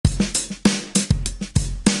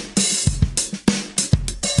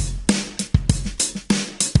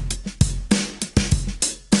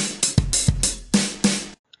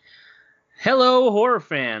Hello, horror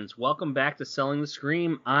fans. Welcome back to Selling the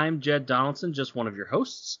Scream. I'm Jed Donaldson, just one of your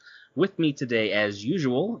hosts. With me today, as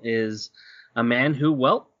usual, is a man who,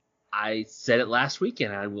 well, I said it last week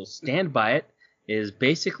and I will stand by it, is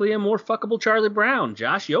basically a more fuckable Charlie Brown,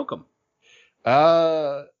 Josh Yoakum.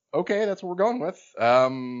 Okay, that's what we're going with.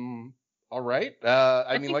 All right.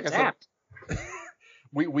 I mean, like I said,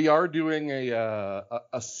 we are doing a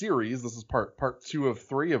series. This is part 2 of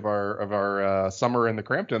 3 of our summer in the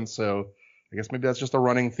Cramptons. So I guess maybe that's just a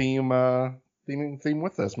running theme with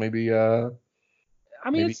this. Maybe.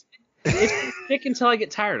 It's thick until I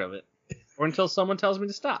get tired of it, or until someone tells me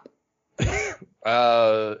to stop.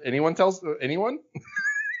 Anyone tells anyone?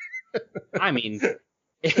 I mean,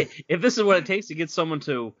 if this is what it takes to get someone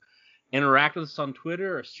to interact with us on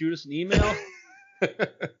Twitter or shoot us an email,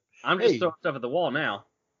 I'm just throwing stuff at the wall now.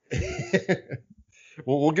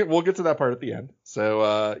 Well, we'll get to that part at the end.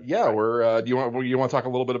 So we're. Do you want to talk a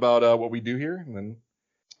little bit about what we do here, and then?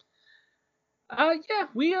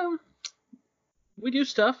 We do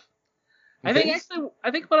stuff. I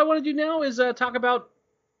think what I want to do now is talk about.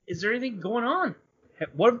 Is there anything going on?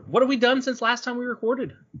 What have we done since last time we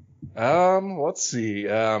recorded? Let's see.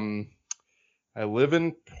 I live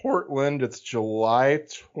in Portland. It's July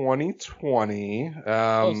 2020.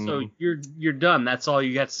 So you're done. That's all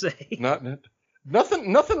you got to say.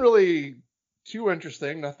 Nothing really too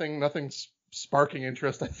interesting. Nothing sparking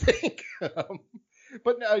interest, I think.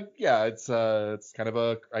 But it's kind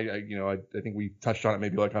of I think we touched on it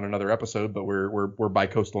maybe like on another episode, but we're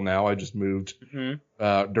bi-coastal now. I just moved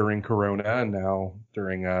during Corona, and now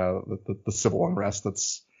during the civil unrest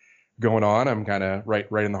that's going on, I'm kind of right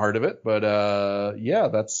in the heart of it. But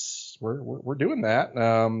that's we're doing that.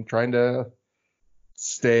 Trying to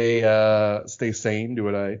stay sane, do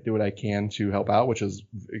what I can to help out, which is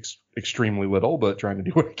extremely little, but trying to do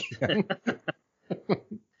what I can.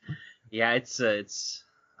 Yeah, it's a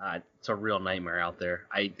real nightmare out there.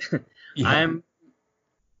 You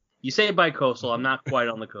say bi-coastal, I'm not quite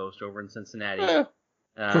on the coast over in Cincinnati.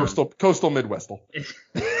 Coastal Midwestal.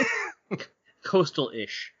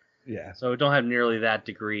 Coastal-ish. Yeah. So we don't have nearly that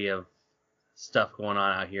degree of stuff going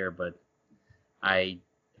on out here, but I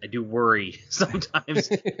do worry sometimes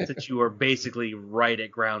that you are basically right at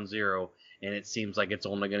ground zero, and it seems like it's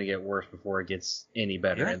only going to get worse before it gets any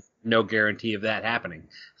better. Yeah. And no guarantee of that happening.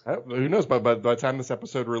 Who knows? By the time this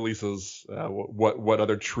episode releases, what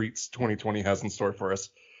other treats 2020 has in store for us?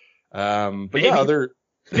 Maybe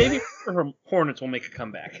Hornets will make a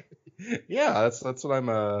comeback. Yeah, that's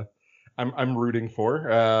what I'm rooting for.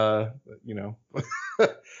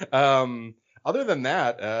 Other than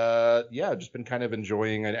that, just been kind of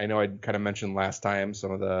enjoying. I know I kind of mentioned last time some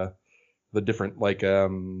of the different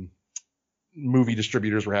movie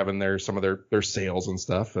distributors were having some of their sales and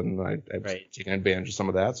stuff, and I was taking advantage of some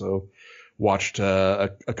of that. So watched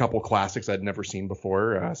a couple classics I'd never seen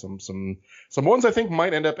before. Some ones I think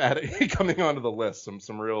might end up coming onto the list.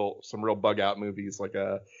 Some real bug out movies like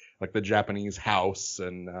the Japanese House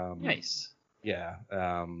and nice. Yeah.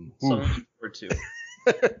 Something or two.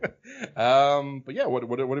 But yeah,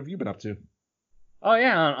 what have you been up to? Oh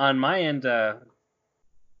yeah, on my end,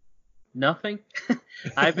 nothing.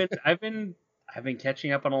 I've been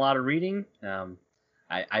catching up on a lot of reading.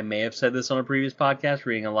 I may have said this on a previous podcast,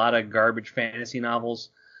 reading a lot of garbage fantasy novels.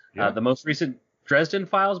 Yeah. The most recent Dresden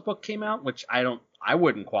Files book came out, which I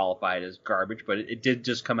wouldn't qualify it as garbage, but it did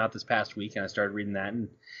just come out this past week, and I started reading that and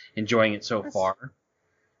enjoying it so far.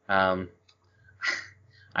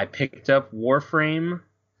 I picked up Warframe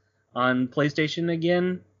on PlayStation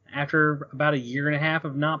again after about a year and a half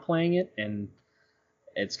of not playing it, and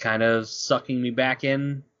it's kind of sucking me back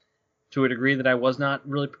in to a degree that I was not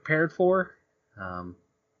really prepared for. Those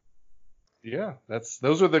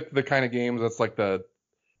are the kind of games that's like the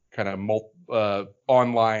kind of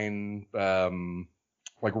online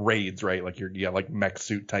like raids, right? Like like mech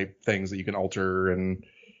suit type things that you can alter and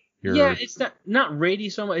it's not raidy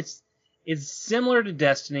so much. It's similar to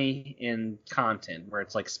Destiny in content, where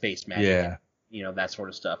it's like space magic, that sort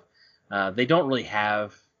of stuff. They don't really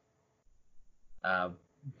have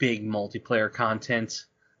big multiplayer content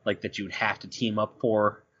like that you would have to team up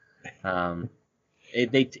for.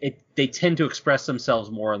 They tend to express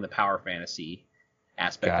themselves more in the power fantasy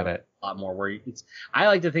aspect of it a lot more. Where I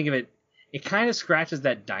like to think of it. It kind of scratches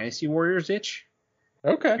that Dynasty Warriors itch.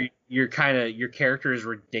 Okay. Your character is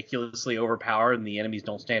ridiculously overpowered and the enemies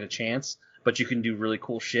don't stand a chance, but you can do really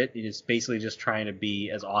cool shit. It's basically just trying to be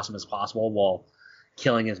as awesome as possible while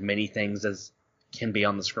killing as many things as can be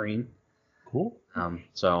on the screen. Cool.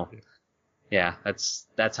 Yeah, that's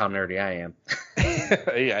how nerdy I am.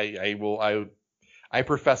 I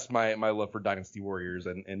profess my love for Dynasty Warriors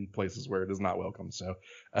in places where it is not welcome. So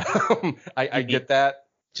I get that.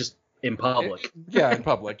 Just in public. Yeah, in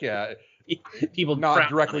public. Yeah. People not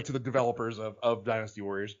directly to the developers of Dynasty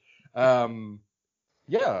Warriors. Those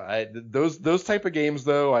type of games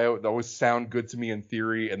though, I always sound good to me in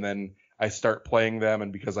theory, and then I start playing them,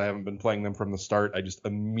 and because I haven't been playing them from the start, I just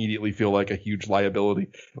immediately feel like a huge liability.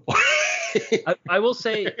 I will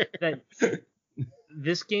say that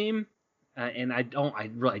this game, and I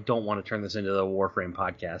really don't want to turn this into the Warframe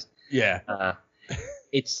podcast. Yeah.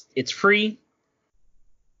 It's free.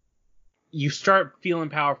 You start feeling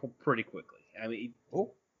powerful pretty quickly. I mean,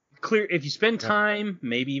 clear if you spend time,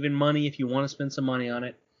 maybe even money, if you want to spend some money on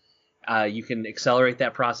it, you can accelerate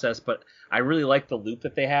that process. But I really like the loop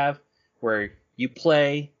that they have, where you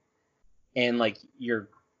play and like you're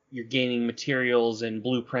gaining materials and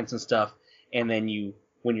blueprints and stuff, and then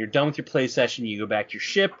when you're done with your play session, you go back to your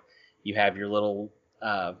ship. You have your little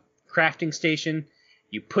crafting station.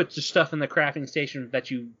 You put your stuff in the crafting station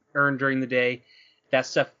that you earned during the day. That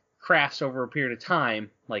stuff crafts over a period of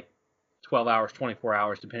time, like 12 hours, 24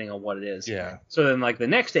 hours, depending on what it is. Yeah. So then, like, the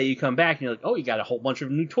next day you come back and you're like, oh, you got a whole bunch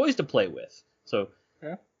of new toys to play with. So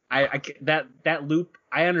yeah. That loop,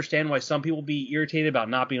 I understand why some people be irritated about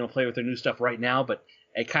not being able to play with their new stuff right now, but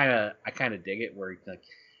I kind of dig it, where like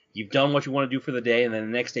you've done what you want to do for the day, and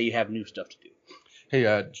then the next day you have new stuff to do. Hey,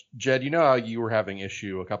 Jed, you know how you were having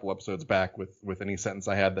issue a couple episodes back with any sentence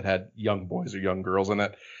I had that had young boys or young girls in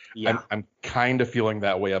it? Yeah. I'm kind of feeling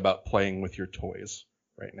that way about playing with your toys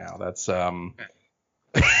right now. That's All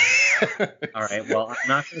right. Well, I'm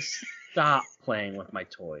not going to stop playing with my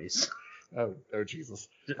toys. Oh Jesus.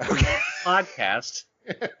 Podcast.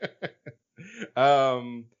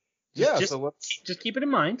 So let's just keep it in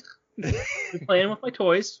mind. I'm playing with my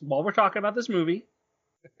toys while we're talking about this movie.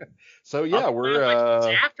 So yeah,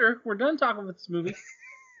 after we're done talking about this movie.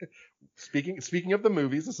 Speaking of the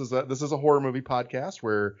movies, this is a horror movie podcast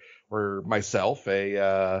where myself,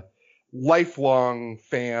 a lifelong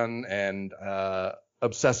fan and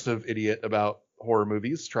obsessive idiot about horror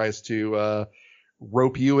movies, tries to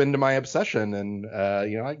rope you into my obsession, and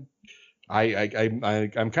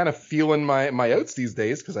I'm kind of feeling my oats these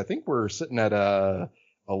days, because I think we're sitting at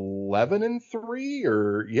 11-3,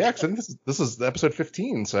 or yeah, because I think this is episode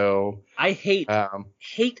 15. So I hate to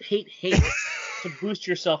boost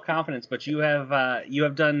your self-confidence, but you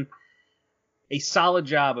have done a solid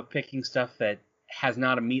job of picking stuff that has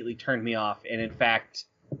not immediately turned me off, and in fact,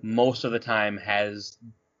 most of the time has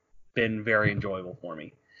been very enjoyable for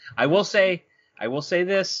me. I will say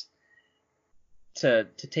this to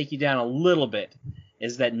take you down a little bit,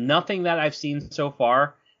 is that nothing that I've seen so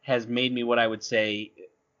far has made me what I would say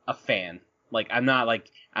a fan. Like, I'm not like,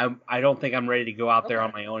 I don't think I'm ready to go out there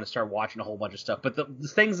on my own and start watching a whole bunch of stuff. But the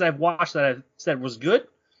things that I've watched that I've said was good,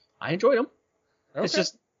 I enjoyed them. Okay. It's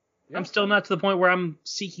just, yeah. I'm still not to the point where I'm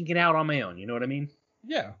seeking it out on my own. You know what I mean?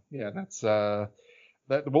 Yeah. That's that.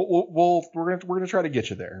 We're gonna try to get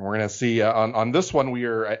you there. We're gonna see on this one.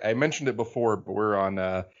 I mentioned it before, but we're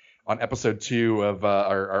on episode 2 of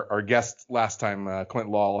our guest last time. Clint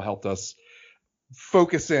Law helped us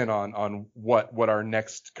focus in on what our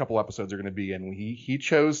next couple episodes are going to be, and he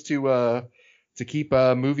chose to keep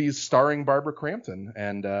movies starring Barbara Crampton,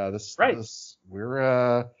 and we're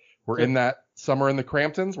in that Summer in the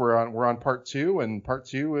Cramptons. We're on part 2, and part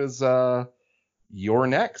 2 is You're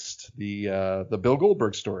Next, the Bill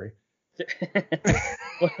Goldberg story.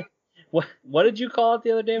 What did you call it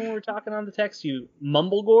the other day when we were talking on the text? You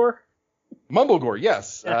Mumblegore? Mumblegore,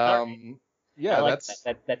 yes. Yeah,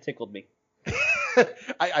 that tickled me.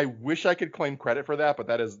 I wish I could claim credit for that, but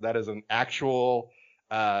that is an actual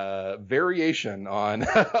variation on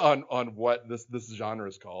on what this genre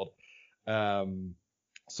is called.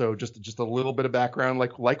 So just a little bit of background,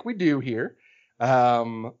 like we do here.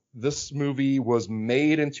 This movie was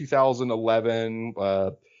made in 2011,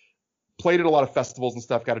 played at a lot of festivals and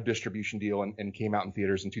stuff, got a distribution deal, and came out in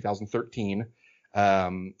theaters in 2013.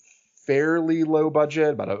 Fairly low budget,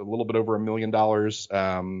 about a little bit over $1 million.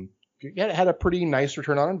 It had a pretty nice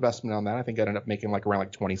return on investment on that. I think I ended up making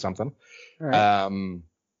around 20 something. Right.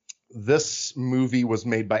 This movie was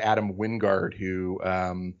made by Adam Wingard, who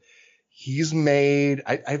he's made.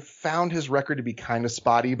 I've found his record to be kind of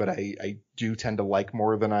spotty, but I do tend to like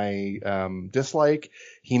more than I dislike.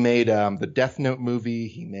 He made the Death Note movie.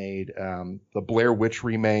 He made the Blair Witch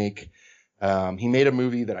remake. He made a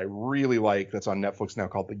movie that I really like that's on Netflix now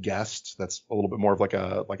called The Guest. That's a little bit more of like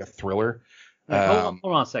a thriller. Hold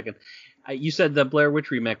on a second. You said the Blair Witch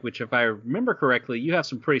remake, which, if I remember correctly, you have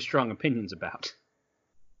some pretty strong opinions about.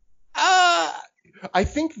 I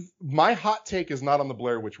think my hot take is not on the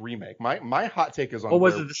Blair Witch remake. My hot take is on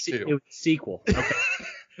was Blair it? Witch It 2. was the sequel. Okay.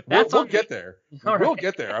 We'll get there. All We'll right.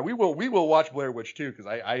 get there. We will watch Blair Witch 2 because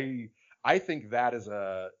I think that is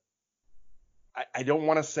I don't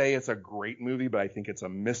want to say it's a great movie, but I think it's a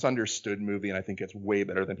misunderstood movie, and I think it's way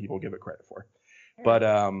better than people give it credit for. But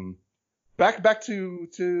back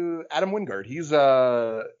to Adam Wingard.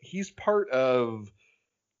 He's part of.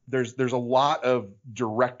 There's a lot of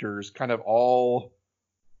directors, kind of all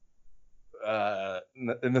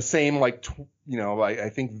in the same, like, I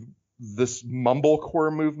think this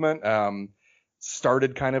mumblecore movement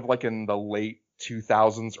started kind of like in the late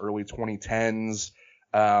 2000s, early 2010s.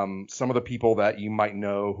 Some of the people that you might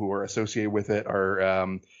know who are associated with it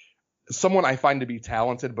are someone I find to be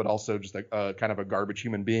talented, but also just a kind of a garbage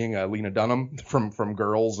human being, Lena Dunham from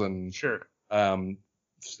Girls, and Sure.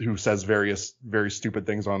 Who says various very stupid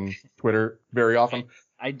things on Twitter very often.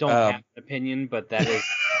 I don't have an opinion, but that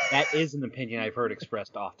is an opinion I've heard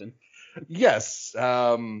expressed often. Yes.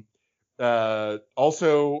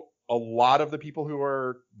 Also, a lot of the people who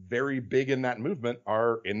are very big in that movement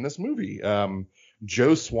are in this movie.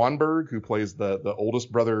 Joe Swanberg, who plays the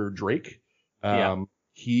oldest brother Drake.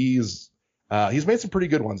 He's made some pretty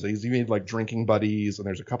good ones. He made like Drinking Buddies, and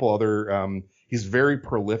there's a couple other. He's very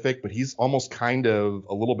prolific, but he's almost kind of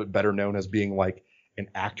a little bit better known as being like an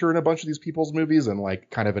actor in a bunch of these people's movies, and like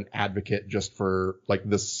kind of an advocate just for like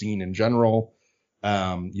this scene in general.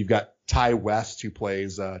 You've got Ty West, who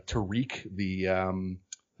plays Tariq,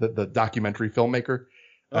 the documentary filmmaker.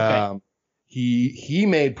 Okay. He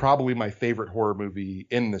made probably my favorite horror movie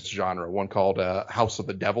in this genre, one called House of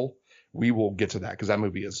the Devil. We will get to that because that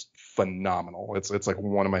movie is phenomenal. It's like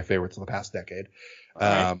one of my favorites of the past decade.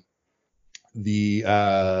 Right.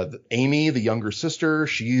 The Amy, the younger sister,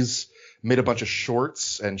 she's made a bunch of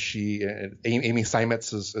shorts, and Amy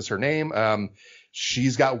Seimetz is her name.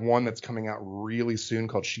 She's got one that's coming out really soon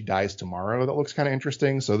called She Dies Tomorrow that looks kind of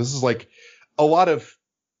interesting. So this is like a lot of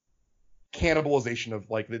cannibalization of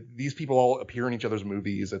like these people all appear in each other's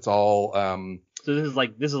movies. It's all so this is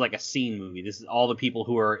like a scene movie. This is all the people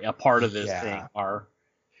who are a part of this thing are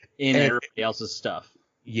in everybody else's stuff.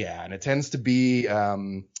 Yeah, and it tends to be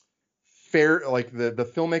fair. Like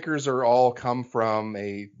the filmmakers are all come from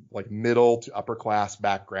a like middle to upper class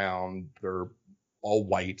background. They're all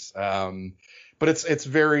white, but it's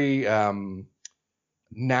very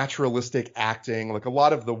naturalistic acting. Like a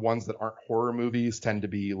lot of the ones that aren't horror movies tend to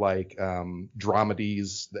be like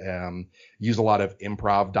dramedies, use a lot of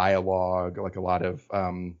improv dialogue, like a lot of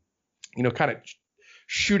kind of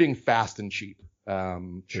shooting fast and cheap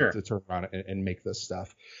to turn around and make this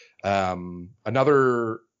stuff.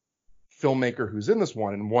 Another filmmaker who's in this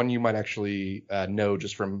one, and one you might actually know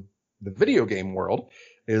just from the video game world,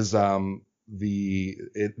 is the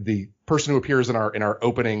person who appears in our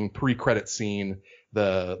opening pre-credit scene.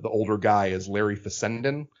 The older guy is Larry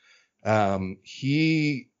Fessenden.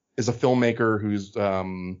 He is a filmmaker who's I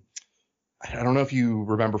don't know if you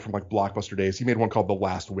remember from like Blockbuster days. He made one called The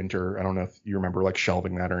Last Winter. I don't know if you remember like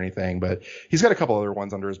shelving that or anything, but he's got a couple other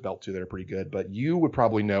ones under his belt too that are pretty good. But you would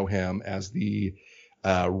probably know him as the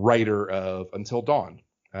writer of Until Dawn.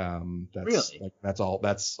 That's really? That's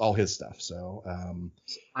all his stuff. So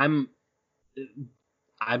I'm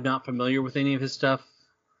not familiar with any of his stuff.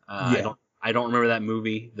 I don't remember that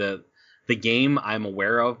movie. The game I'm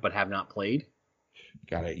aware of but have not played.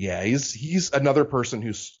 Got it. Yeah, he's another person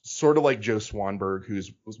who's sort of like Joe Swanberg,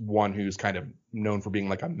 who's one who's kind of known for being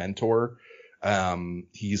like a mentor.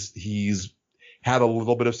 He's had a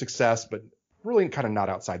little bit of success, but really kind of not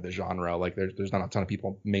outside the genre. Like there's not a ton of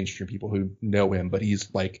people, mainstream people, who know him, but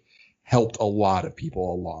he's like helped a lot of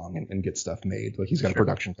people along and get stuff made. Like he's got a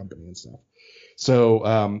production company and stuff.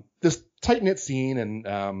 So this tight knit scene,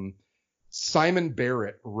 and Simon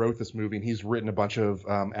Barrett wrote this movie, and he's written a bunch of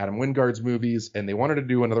Adam Wingard's movies, and they wanted to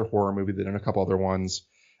do another horror movie. They did a couple other ones.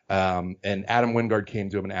 And Adam Wingard came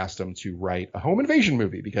to him and asked him to write a home invasion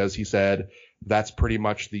movie because he said that's pretty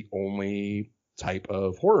much the only type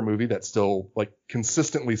of horror movie that still like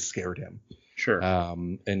consistently scared him. Sure.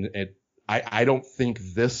 I don't think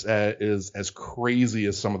this is as crazy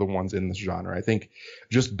as some of the ones in this genre. I think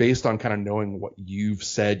just based on kind of knowing what you've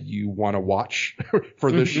said you want to watch for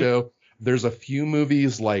this show, there's a few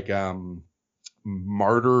movies like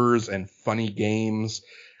Martyrs and Funny Games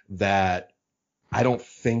that I don't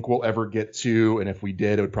think we'll ever get to. And if we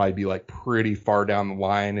did, it would probably be like pretty far down the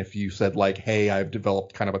line if you said like, hey, I've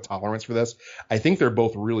developed kind of a tolerance for this. I think they're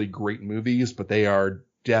both really great movies, but they are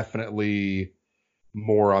definitely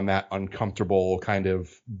more on that uncomfortable kind of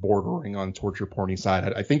bordering on torture porny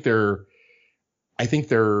side. I think they're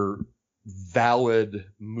valid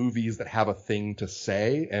movies that have a thing to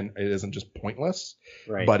say, and it isn't just pointless,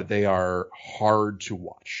 Right. but they are hard to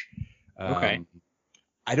watch. Okay.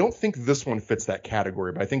 I don't think this one fits that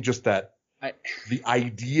category, but I think just that the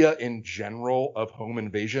idea in general of home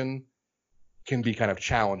invasion can be kind of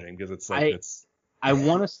challenging because it's like I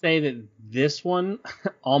want to say that this one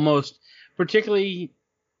almost, particularly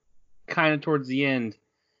kind of towards the end,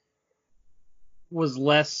 was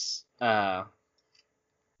less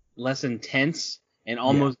intense and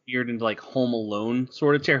almost veered into like Home Alone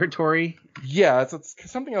sort of territory. Yeah, it's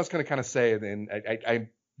something I was going to kind of say, and I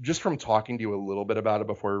just from talking to you a little bit about it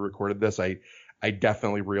before we recorded this, I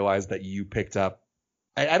definitely realized that you picked up.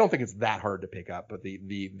 I don't think it's that hard to pick up, but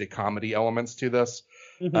the comedy elements to this,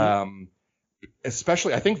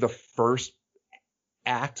 especially I think the first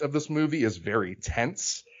act of this movie is very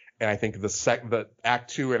tense, and I think the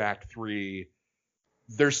act 2 and act 3,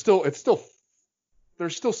 there's still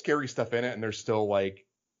scary stuff in it, and there's still like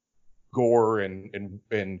gore and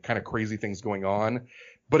kind of crazy things going on,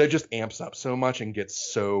 but it just amps up so much and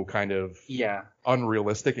gets so kind of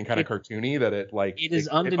unrealistic and kind of cartoony that it is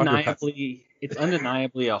undeniably it's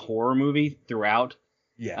undeniably a horror movie throughout.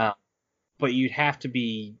 Yeah. But you'd have to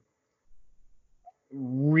be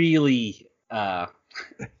really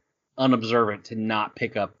unobservant to not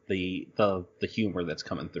pick up the humor that's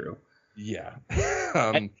coming through. Yeah.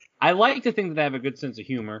 I like to think that I have a good sense of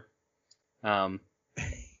humor.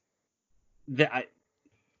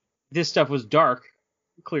 This stuff was dark,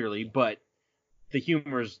 clearly, but the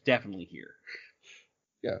humor is definitely here.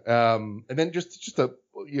 Yeah. And then just a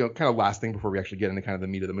kind of last thing before we actually get into kind of the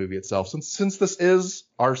meat of the movie itself. Since this is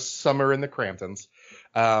our summer in the Cramptons,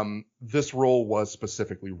 this role was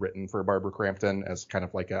specifically written for Barbara Crampton as kind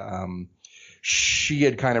of like she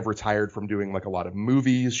had kind of retired from doing like a lot of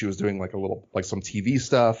movies. She was doing like some TV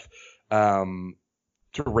stuff to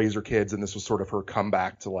raise her kids, and this was sort of her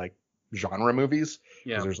comeback to like genre movies.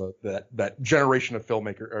 Yeah. There's that generation of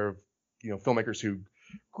filmmakers who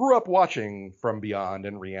grew up watching From Beyond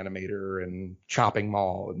and Reanimator and Chopping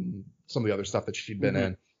Mall and some of the other stuff that she'd been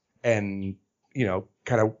in, and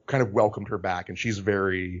kind of welcomed her back, and she's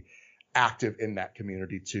very active in that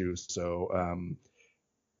community too. So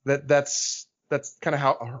that's kind of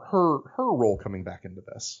how her role coming back into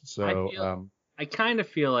this. So I kind of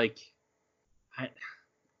feel like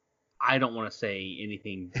I don't want to say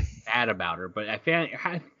anything bad about her, but I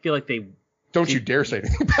feel like they don't you dare say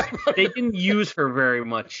anything bad about her. They didn't use her very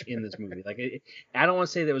much in this movie. Like I don't want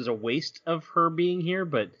to say that it was a waste of her being here,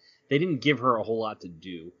 but they didn't give her a whole lot to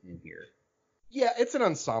do in here. Yeah, it's an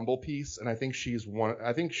ensemble piece, and I think she's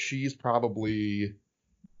probably.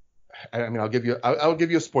 I mean, I'll give you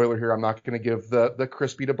a spoiler here. I'm not going to give the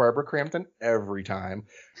crispy to Barbara Crampton every time,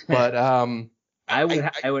 but I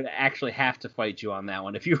would actually have to fight you on that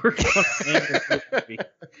one if you were going to movie.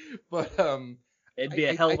 But it'd be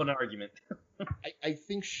a hell of an argument. I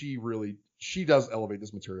think she does elevate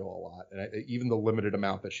this material a lot, and even the limited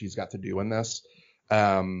amount that she's got to do in this.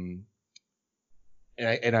 And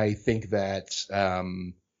I think that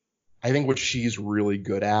I think what she's really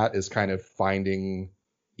good at is kind of finding,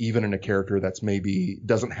 even in a character that's maybe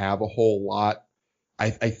doesn't have a whole lot, I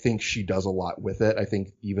think she does a lot with it. I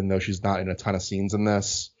think even though she's not in a ton of scenes in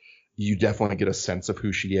this, you definitely get a sense of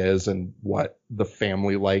who she is and what the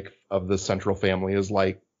family of the central family is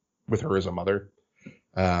like with her as a mother.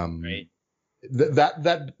 Right.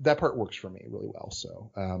 That part works for me really well. So,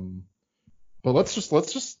 but let's just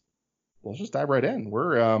dive right in.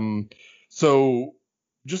 We're so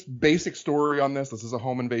just basic story on this. This is a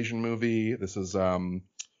home invasion movie. This is a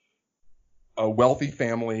wealthy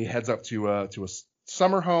family heads up to a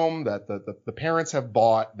summer home that the parents have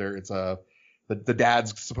bought. The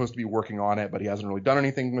dad's supposed to be working on it, but he hasn't really done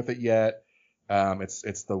anything with it yet.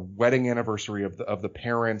 It's the wedding anniversary of the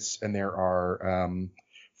parents, and there are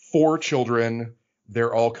 4 children.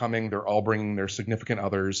 They're all coming. They're all bringing their significant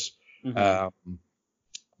others to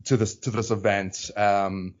this event.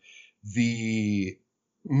 The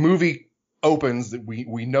movie opens.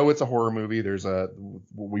 We know it's a horror movie. There's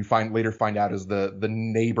we later find out is the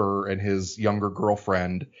neighbor and his younger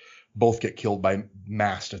girlfriend both get killed by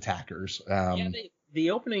masked attackers.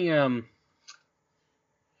 The opening,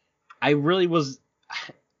 I really was.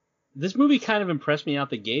 This movie kind of impressed me out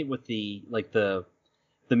the gate with the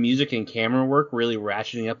music and camera work really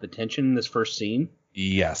ratcheting up the tension in this first scene.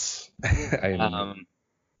 Yes. To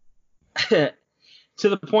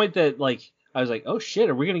the point that I was like, oh shit,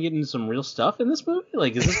 are we gonna get into some real stuff in this movie?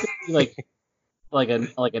 Like, is this gonna be like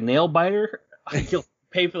a nail biter? You'll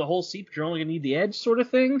pay for the whole seat, but you're only gonna need the edge, sort of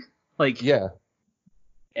thing. Yeah.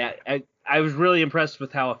 I was really impressed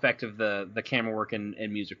with how effective the camera work and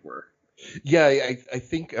music were. Yeah, I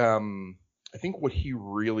think what he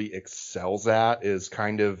really excels at is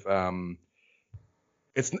kind of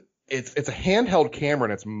it's it's a handheld camera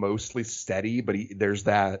and it's mostly steady, but there's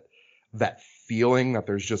that feeling that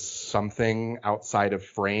there's just something outside of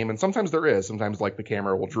frame, and sometimes there is. Sometimes like the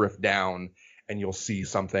camera will drift down and you'll see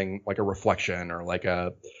something like a reflection or like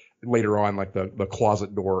a later on like the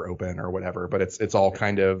closet door open or whatever, but it's all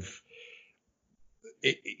kind of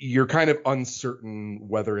you're kind of uncertain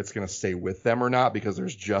whether it's going to stay with them or not because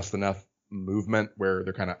there's just enough movement where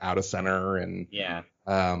they're kind of out of center, and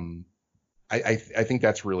I think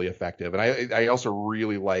that's really effective. And I also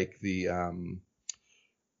really like the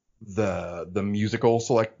musical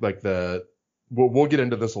select, like we'll get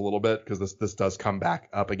into this a little bit because this does come back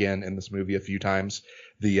up again in this movie a few times.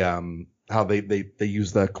 The how they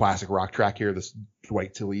use the classic rock track here, this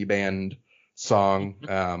Dwight Tilley band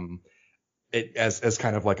song, it as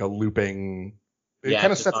kind of like a looping. It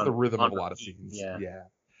kind of sets the rhythm of a lot of scenes.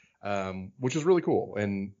 Which is really cool.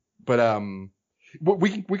 But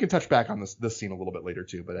we can touch back on this scene a little bit later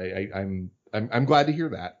too. But I'm glad to hear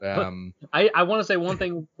that. I want to say one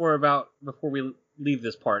thing before we leave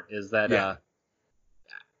this part is that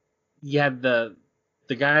you had the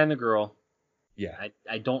guy and the girl. Yeah.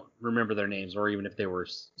 I don't remember their names or even if they were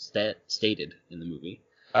stated in the movie.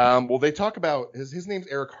 Well, they talk about his name's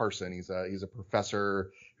Eric Harson. He's a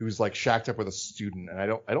professor who's like shacked up with a student, and I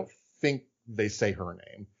don't think they say her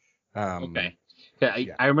name. Okay.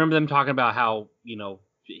 I remember them talking about how,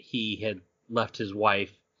 he had left his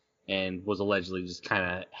wife and was allegedly just kind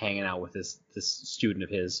of hanging out with this student of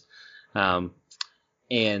his. And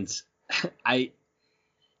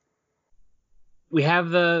we have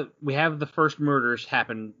the first murders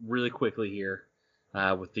happen really quickly here,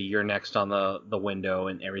 with the "You're next" on the window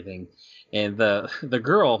and everything. And the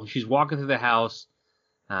girl, she's walking through the house,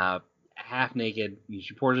 half naked.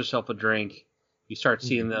 She pours herself a drink. You start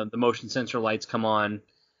seeing the motion sensor lights come on,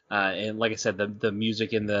 and like I said, the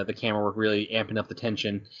music and the camera work really amping up the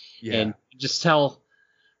tension. Yeah. And just tell,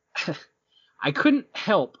 I couldn't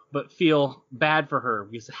help but feel bad for her,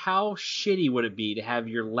 because how shitty would it be to have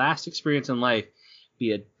your last experience in life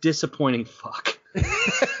be a disappointing fuck?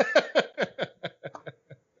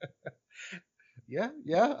 Yeah.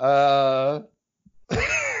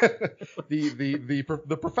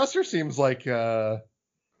 The professor seems like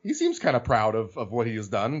he seems kind of proud of what he has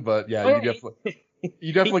done, but yeah,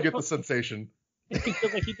 you definitely get the sensation. He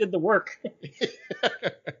feels like he did the work.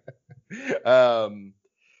 But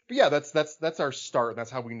yeah, that's our start. That's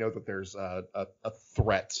how we know that there's a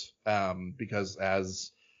threat, because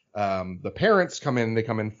as the parents come in, they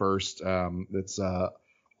come in first. It's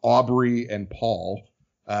Aubrey and Paul.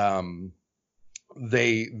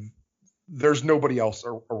 There's nobody else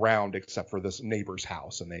around except for this neighbor's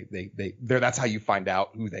house, and that's how you find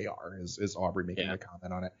out who they are, is Aubrey making a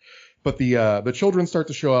comment on it. But the children start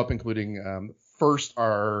to show up, including first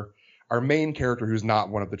our main character, who's not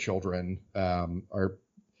one of the children, our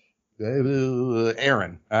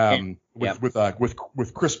Aaron, with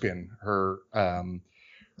Crispian, her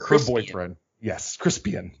boyfriend. Yes,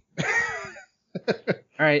 Crispian. All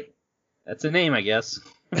right, that's a name, I guess.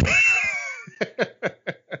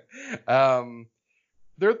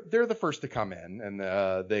 They're the first to come in, and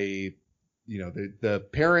the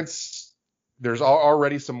parents, there's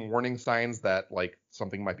already some warning signs that like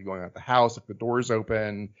something might be going on at the house. If the door's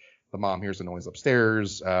open, the mom hears a noise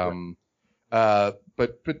upstairs. But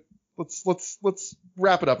let's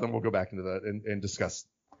wrap it up, then we'll go back into that and discuss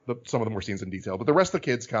some of the more scenes in detail. But the rest of the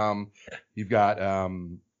kids come. You've got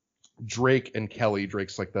Drake and Kelly.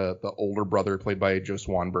 Drake's like the older brother, played by Joe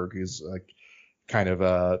Swanberg. He's like kind of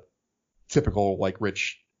a typical like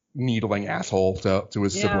rich needling asshole to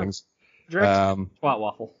his siblings. Twat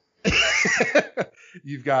waffle.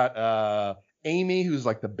 You've got Amy, who's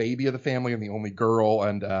like the baby of the family and the only girl,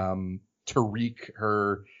 and Tariq,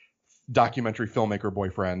 her documentary filmmaker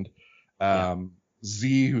boyfriend.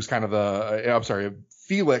 Z, who's kind of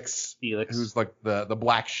Felix, who's like the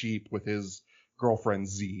black sheep with his girlfriend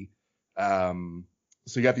Z. So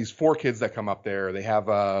you got these four kids that come up there. They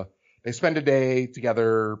have they spend a day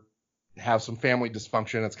together, have some family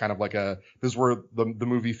dysfunction. It's kind of like this is where the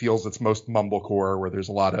movie feels its most mumblecore, where there's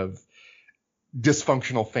a lot of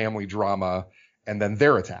dysfunctional family drama, and then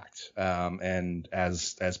they're attacked. And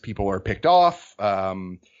as people are picked off,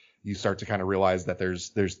 you start to kind of realize that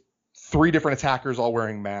there's three different attackers all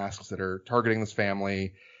wearing masks that are targeting this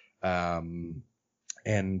family. And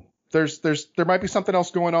there might be something else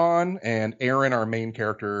going on. And Erin, our main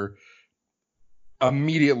character,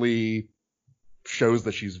 immediately shows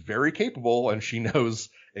that she's very capable and she knows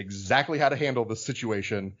exactly how to handle this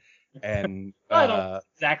situation. And I don't know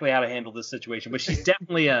exactly how to handle this situation, but she's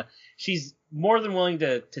definitely she's more than willing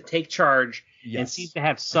to take charge and seems to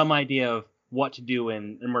have some idea of what to do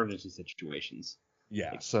in emergency situations.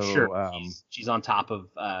 Yeah, like, so sure, she's on top of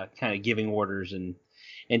kind of giving orders, and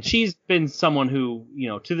she's been someone who,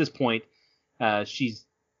 to this point, she's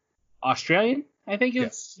Australian, I think.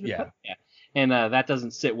 Yeah. And that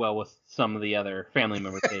doesn't sit well with some of the other family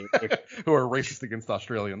members who are racist against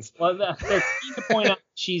Australians. Well, they're keen to point out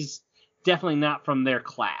she's definitely not from their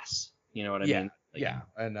class. You know what I mean? Yeah,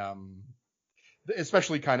 and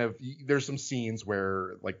especially kind of there's some scenes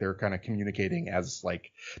where like they're kind of communicating as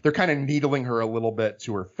like they're kind of needling her a little bit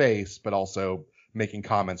to her face, but also making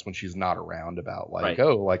comments when she's not around about like,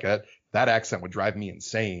 oh, like that accent would drive me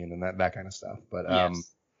insane and that kind of stuff. But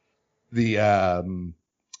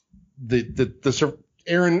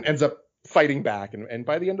Aaron ends up fighting back, and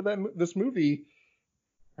by the end of this movie,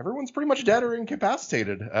 everyone's pretty much dead or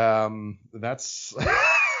incapacitated. That's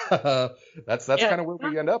that's kind of where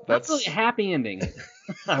we end up. That's not really a happy ending,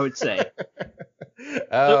 I would say.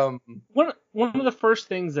 So one of the first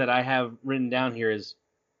things that I have written down here is,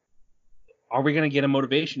 are we going to get a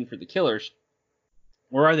motivation for the killers,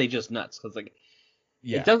 or are they just nuts? Because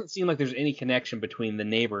it doesn't seem like there's any connection between the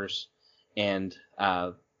neighbors and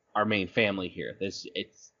our main family here.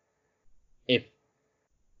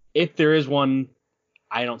 If there is one,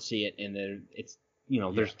 I don't see it, and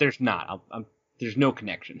there's not. There's no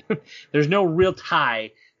connection. There's no real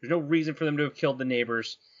tie. There's no reason for them to have killed the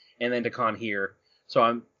neighbors and then to con here. So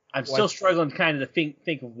I'm still struggling kind of to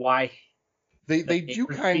think of why. They do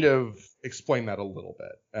kind of explain that a little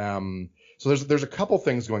bit. So there's a couple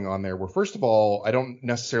things going on there where, first of all, I don't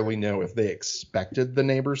necessarily know if they expected the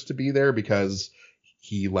neighbors to be there because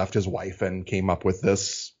he left his wife and came up with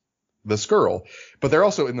this girl, but they're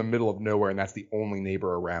also in the middle of nowhere and that's the only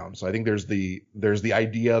neighbor around. So I think there's the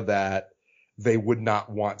idea that they would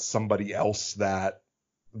not want somebody else that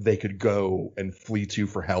they could go and flee to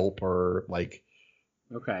for help or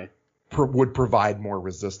would provide more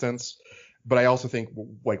resistance. But I also think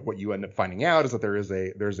like what you end up finding out is that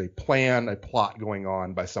there's a plot going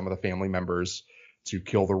on by some of the family members to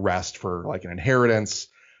kill the rest for like an inheritance.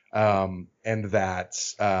 And that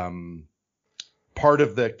part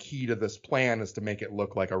of the key to this plan is to make it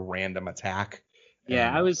look like a random attack. Yeah,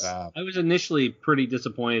 and, I was initially pretty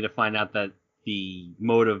disappointed to find out that the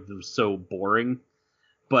motive was so boring.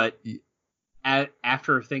 But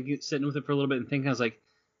after sitting with it for a little bit and thinking, I was like,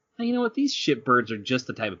 hey, you know what? These shitbirds are just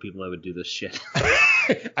the type of people that would do this shit.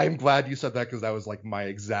 I'm glad you said that because that was like my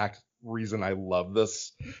exact reason I love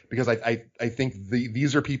this. Because I think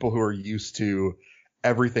these are people who are used to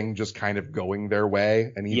everything just kind of going their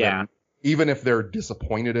way. And even if they're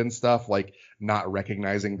disappointed in stuff, like not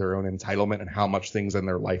recognizing their own entitlement and how much things in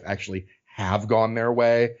their life actually have gone their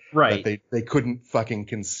way, right? That they couldn't fucking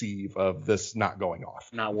conceive of this not going off.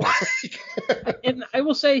 Not working. And I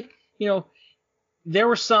will say, there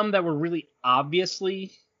were some that were really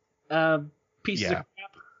obviously pieces of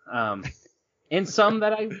crap, and some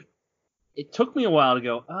that it took me a while to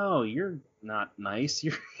go, oh, you're not nice.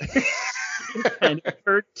 You're kind of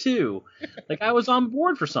hurt too. Like I was on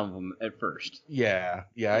board for some of them at first. Yeah.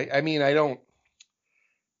 I mean,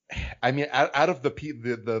 out of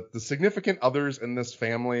the significant others in this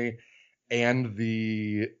family, and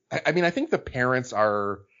I think the parents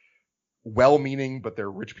are well-meaning, but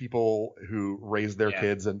they're rich people who raised their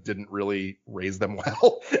kids and didn't really raise them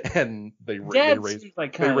well, and they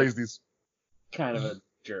raised these kind of a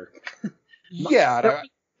jerk. Yeah.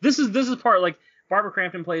 This is part like Barbara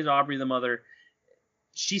Crampton plays Aubrey, the mother.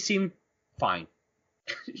 She seemed fine.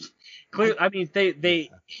 Clearly, I mean,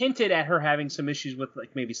 they hinted at her having some issues with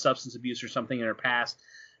like maybe substance abuse or something in her past,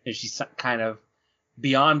 and she's kind of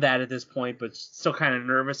beyond that at this point, but still kind of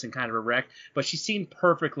nervous and kind of erect. But she seemed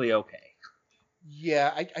perfectly okay.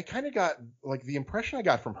 Yeah, I kind of got like the impression I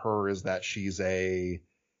got from her is that she's a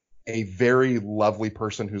very lovely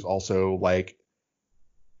person who's also like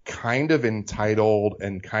kind of entitled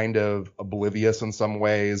and kind of oblivious in some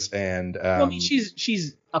ways, and well, I mean,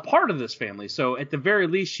 she's a part of this family, so at the very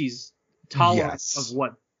least she's tolerant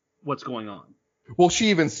of what's going on. Well, she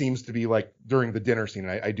even seems to be like during the dinner scene.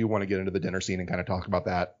 And I do want to get into the dinner scene and kind of talk about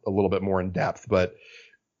that a little bit more in depth, but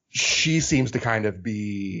she seems to kind of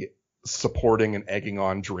be supporting and egging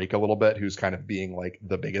on Drake a little bit, who's kind of being like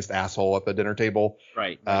the biggest asshole at the dinner table.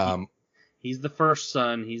 Right. He's the first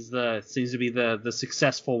son. Seems to be the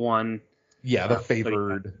successful one. Yeah, the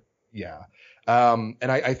favored. Yeah. And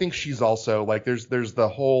I think she's also like there's the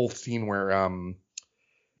whole scene where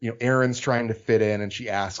Erin's trying to fit in and she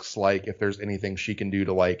asks like if there's anything she can do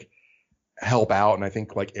to like help out, and I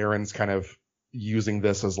think like Erin's kind of using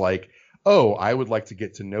this as like, oh, I would like to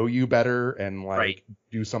get to know you better and like Right.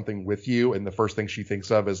 do something with you. And the first thing she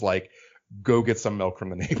thinks of is like, go get some milk from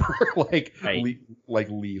the neighbor, like, Right.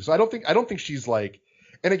 leave. So I don't think she's like,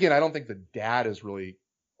 and again, I don't think the dad is really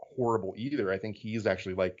horrible either. I think he's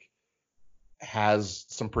actually like has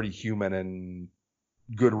some pretty human and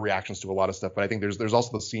good reactions to a lot of stuff. But I think there's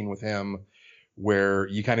also the scene with him where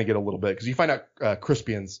you kind of get a little bit, because you find out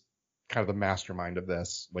Crispian's kind of the mastermind of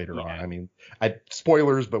this later on. I mean,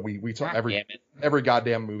 spoilers, but we talk every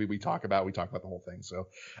goddamn movie we talk about the whole thing. So,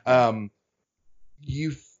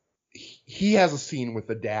 he has a scene with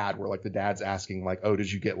the dad where like the dad's asking like, oh,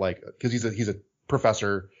 did you get like, because he's a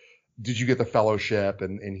professor, did you get the fellowship?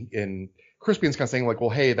 And Crispian's kind of saying like, well,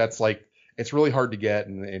 hey, that's like, it's really hard to get,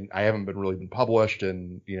 and I haven't really been published,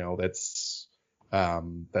 and you know that's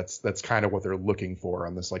kind of what they're looking for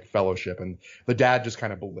on this like fellowship. And the dad just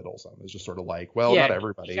kind of belittles him. It's just sort of like, well, not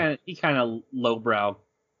everybody. He kind of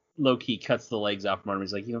low key cuts the legs off from him.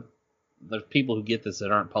 He's like, you know, there's people who get this that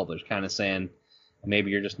aren't published, kind of saying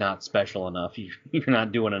maybe you're just not special enough. You're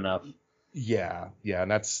not doing enough. Yeah, and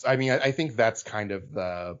that's, I mean, I think that's kind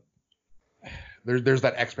of there's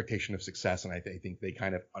that expectation of success, and I think they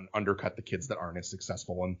kind of undercut the kids that aren't as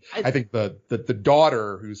successful. And I think the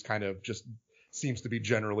daughter, who's kind of just seems to be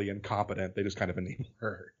generally incompetent, they just kind of enable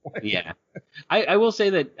her. Yeah, I will say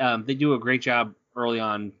that they do a great job early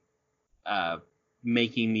on,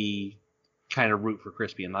 making me kind of root for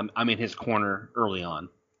Crispian. I'm in his corner early on.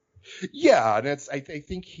 Yeah, and I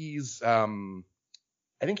think he's an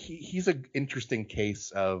interesting case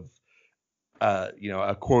of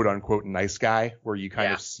a quote unquote nice guy, where you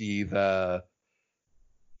kind of see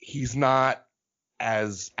he's not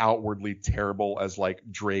as outwardly terrible as like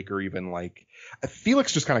Drake, or even like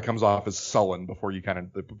Felix just kind of comes off as sullen before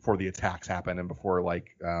the attacks happen, and before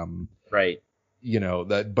like right, you know,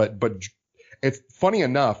 that, but it's funny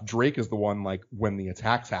enough, Drake is the one like when the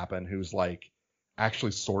attacks happen who's like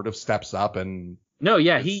actually sort of steps up and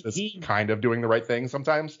he kind of doing the right thing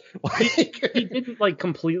sometimes. He didn't like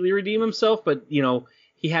completely redeem himself, but you know,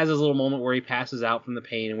 he has his little moment where he passes out from the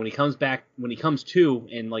pain, and when he comes to,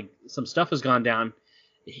 and like some stuff has gone down,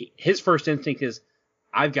 his first instinct is,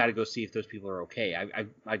 I've got to go see if those people are okay.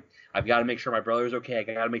 I've got to make sure my brother's okay. I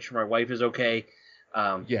got to make sure my wife is okay.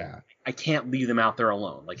 I can't leave them out there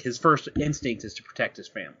alone. Like, his first instinct is to protect his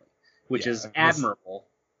family, which is admirable.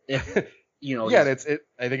 You know, I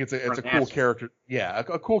think it's a cool character. Yeah,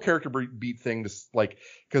 a cool character beat thing to like,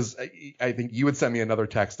 because I think you would send me another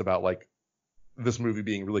text about like this movie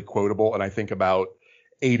being really quotable, and I think about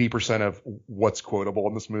 80% of what's quotable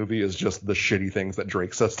in this movie is just the shitty things that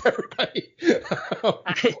Drake says to everybody.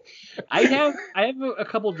 I have a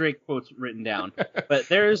couple Drake quotes written down, but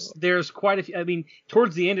there's quite a few. I mean,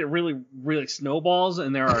 towards the end it really snowballs,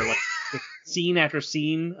 and there are like scene after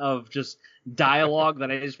scene of just dialogue that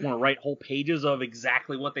I just want to write whole pages of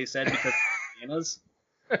exactly what they said because bananas.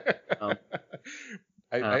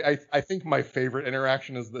 I think my favorite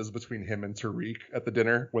interaction is between him and Tariq at the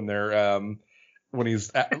dinner when they're when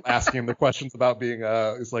he's asking him the questions about being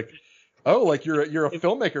he's like, oh, like you're a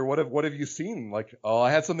filmmaker, what have you seen? Like, oh,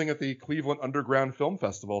 I had something at the Cleveland Underground Film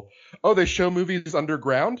Festival. Oh, they show movies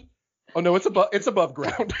underground? Oh no, it's above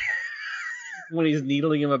ground. When he's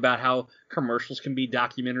needling him about how commercials can be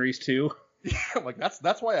documentaries too. Yeah, like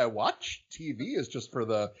that's why I watch TV, is just for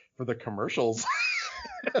the commercials.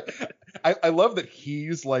 I love that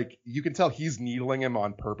he's like, you can tell he's needling him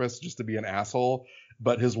on purpose just to be an asshole,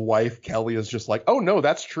 but his wife Kelly is just like, oh no,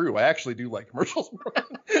 that's true. I actually do like commercials more than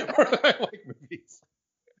I like movies.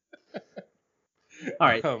 All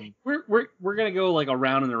right, we're gonna go like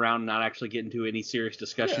around and around and not actually get into any serious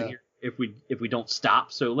discussion here if we don't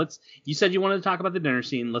stop. So you said you wanted to talk about the dinner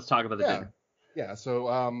scene. Let's talk about the dinner. Yeah.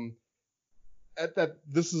 So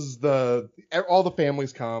this is all the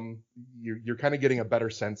families come. You're kind of getting a better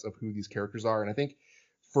sense of who these characters are, and I think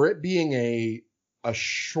for it being a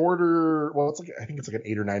shorter, well, I think it's like an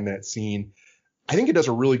 8 or 9 minute scene, I think it does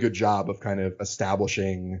a really good job of kind of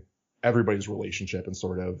establishing everybody's relationship, and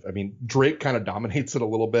sort of, I mean, Drake kind of dominates it a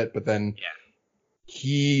little bit, but then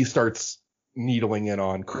he starts needling in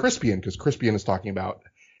on Crispian, because Crispian is talking about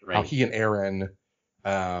how he and Aaron,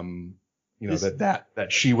 that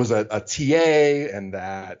she was a TA, and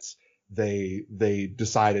that they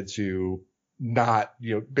decided to not,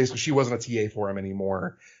 basically she wasn't a TA for him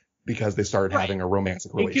anymore because they started having a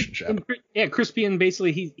romantic relationship. Crispian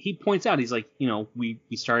basically, he points out, he's like, we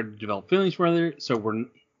started to develop feelings for her, so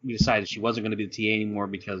we decided she wasn't going to be the TA anymore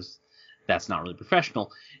because that's not really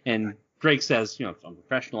professional. And Drake says, it's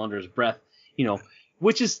unprofessional, under his breath,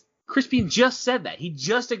 which is, Crispian just said that. He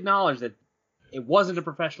just acknowledged that it wasn't a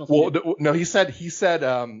professional thing. Well, no, he said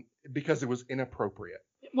because it was inappropriate.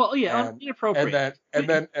 Well, yeah, inappropriate. And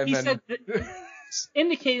then he said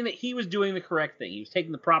indicating that he was doing the correct thing. He was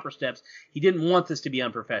taking the proper steps. He didn't want this to be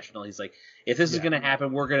unprofessional. He's like, if this is going to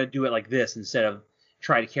happen, we're going to do it like this instead of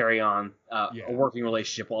try to carry on a working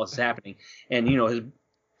relationship while this is happening. And,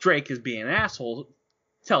 Drake is being an asshole,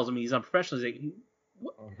 tells him he's unprofessional. He's like,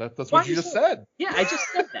 that's what you just said. Yeah, I just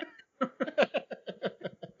said that.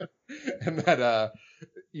 And that,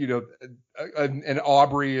 and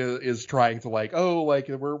Aubrey is trying to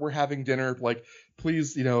we're having dinner,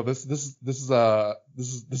 please, this is a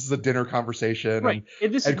dinner conversation, right?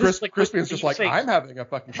 And Crispian's just like, I'm having a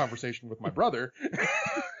fucking conversation with my brother.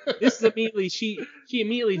 This is immediately she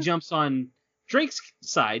immediately jumps on Drake's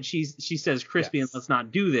side. She says, Crispian, let's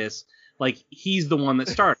not do this. Like he's the one that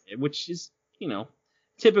started it, which is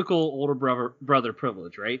typical older brother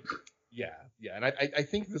privilege, right? Yeah, and I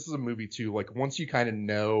think this is a movie too. Like once you kind of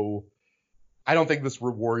know, I don't think this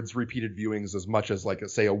rewards repeated viewings as much as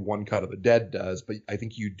say a One Cut of the Dead does, but I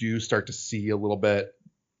think you do start to see a little bit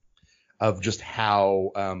of just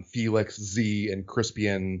how Felix, Z, and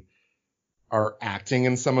Crispian are acting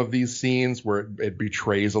in some of these scenes where it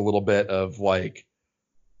betrays a little bit of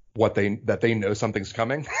that they know something's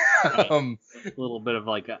coming. A little bit of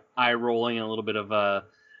eye rolling and a little bit of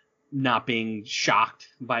not being shocked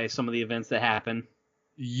by some of the events that happen.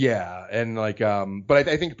 Yeah, and but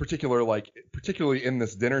I think particularly in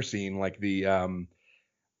this dinner scene, I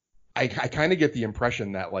kind of get the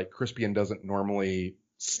impression that Crispian doesn't normally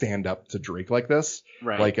stand up to Drake like this.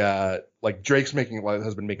 Right. Drake's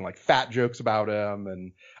has been making fat jokes about him,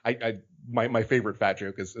 and my favorite fat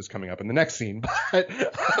joke is coming up in the next scene, but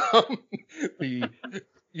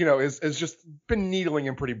is just been needling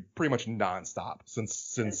him pretty much nonstop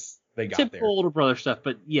since they got typical there. Older brother stuff,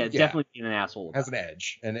 but definitely being an asshole. Has an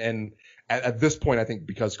edge, and at this point, I think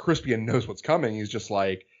because Crispian knows what's coming, he's just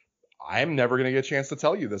like, I'm never gonna get a chance to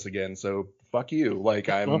tell you this again, so fuck you.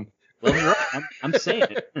 I'm saying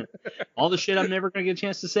it. All the shit I'm never gonna get a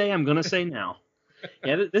chance to say, I'm gonna say now.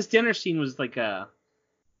 Yeah, this dinner scene was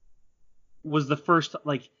was the first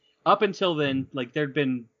up until then there'd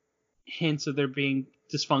been hints of there being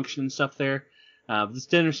dysfunction and stuff there. This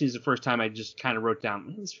dinner scene is the first time I just kind of wrote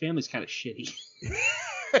down, this family's kind of shitty.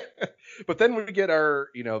 But then we get our,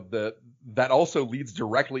 that also leads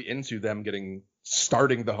directly into them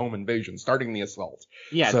starting the home invasion, starting the assault.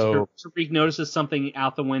 Yeah, so Tariq notices something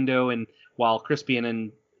out the window, and while Crispian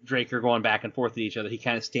and Drake are going back and forth with each other, he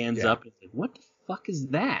kind of stands up and says, what the fuck is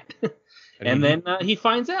that? And then he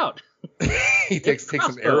finds out. He takes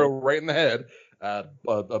an arrow right in the head.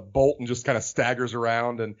 A bolt, and just kind of staggers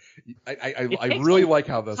around, and I really like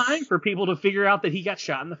how this time for people to figure out that he got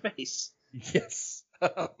shot in the face. Yes,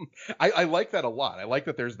 I like that a lot. I like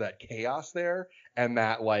that there's that chaos there, and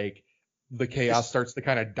that the chaos starts to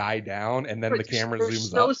kind of die down, and then the camera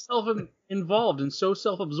zooms up. So self-involved and so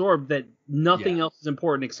self-absorbed that nothing else is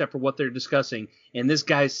important except for what they're discussing, and this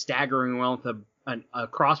guy's staggering around with a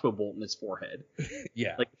crossbow bolt in his forehead.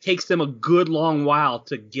 Yeah. It takes them a good long while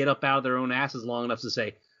to get up out of their own asses long enough to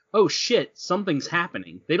say, oh shit, something's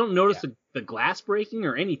happening. They don't notice the glass breaking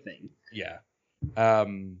or anything. Yeah.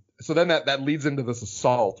 So then that leads into this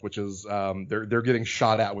assault, which is they're getting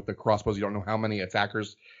shot at with the crossbows. You don't know how many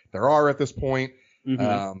attackers there are at this point.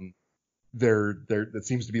 Mm-hmm. It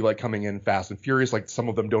seems to be coming in fast and furious. Some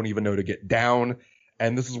of them don't even know to get down.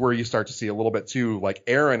 And this is where you start to see a little bit too,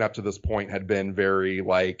 Erin up to this point had been very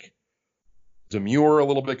demure a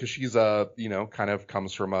little bit, because she's kind of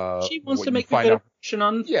comes from she wants to make a good impression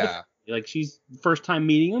on she's first time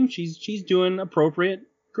meeting him. She's doing appropriate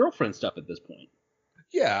girlfriend stuff at this point.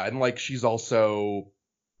 Yeah, and she's also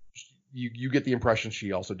you get the impression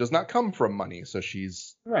she also does not come from money, so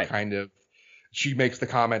she's kind of, she makes the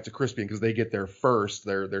comment to Crispian because they get there first.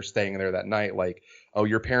 They're staying there that night. Oh,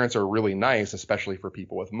 your parents are really nice, especially for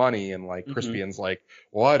people with money. And Crispian's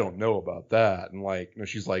well, I don't know about that. And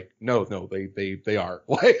she's no, they are.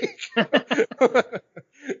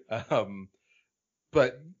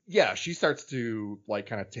 But yeah, she starts to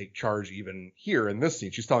kind of take charge even here in this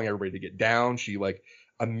scene. She's telling everybody to get down. She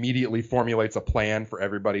immediately formulates a plan for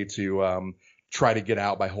everybody to try to get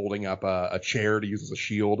out by holding up a chair to use as a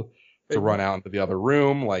shield to run out into the other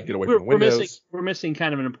room, get away from the windows. We're missing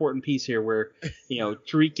kind of an important piece here where,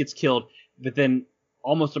 Tariq gets killed, but then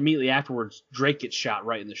almost immediately afterwards, Drake gets shot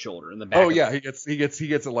right in the shoulder, in the back. Oh yeah, he gets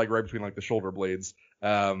it right between the shoulder blades.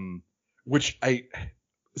 Which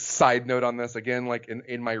side note on this, again,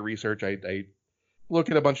 in my research, I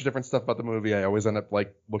look at a bunch of different stuff about the movie. I always end up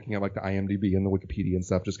looking at the IMDb and the Wikipedia and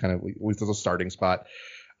stuff, just kind of at least as a starting spot.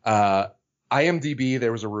 IMDb,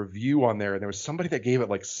 there was a review on there, and there was somebody that gave it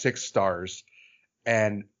like 6 stars.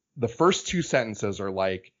 And the first 2 sentences are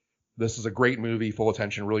like, this is a great movie, full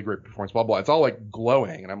attention, really great performance, blah, blah. It's all like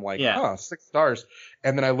glowing. And I'm like, 6 stars.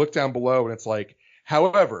 And then I look down below and it's like,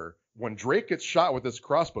 however, when Drake gets shot with this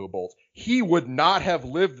crossbow bolt, he would not have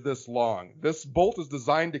lived this long. This bolt is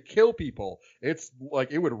designed to kill people. It's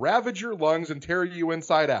like, it would ravage your lungs and tear you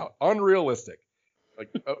inside out. Unrealistic. Like,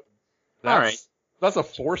 all right. That's a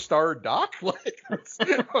 4-star doc? Like,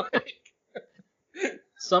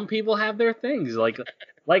 some people have their things. Like,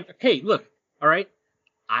 hey, look, all right.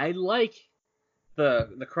 I like the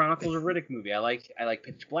Chronicles of Riddick movie. I like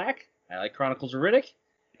Pitch Black. I like Chronicles of Riddick.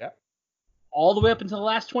 Yeah. All the way up until the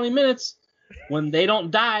last 20 minutes when they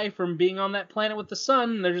don't die from being on that planet with the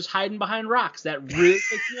sun and they're just hiding behind rocks. That really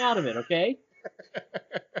takes me out of it, okay?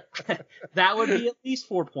 That would be at least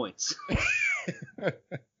 4 points.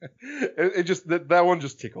 It just that one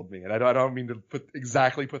just tickled me, and I don't mean to put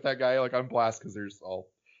that guy like on blast, because there's all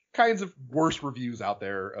kinds of worse reviews out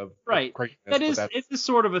there of right. It's the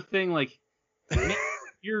sort of a thing like, man,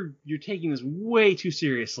 you're taking this way too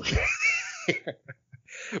seriously.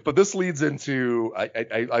 But this leads into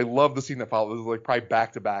I love the scene that follows. This is like probably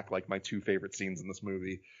back to back like my 2 favorite scenes in this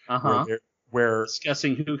movie. Where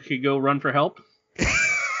discussing who could go run for help.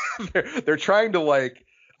 they're trying to like,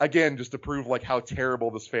 again, just to prove like how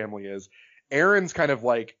terrible this family is. Erin's kind of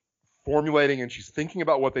like formulating and she's thinking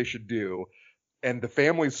about what they should do, and the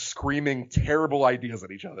family's screaming terrible ideas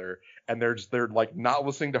at each other, and they're like not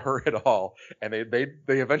listening to her at all, and they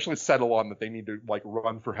eventually settle on that they need to like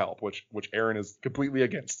run for help, which Erin is completely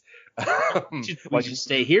against. We should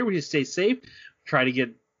stay here, we should stay safe, try to get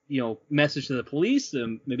message to the police,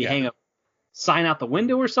 and maybe hang a sign out the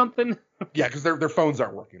window or something. Yeah, because their phones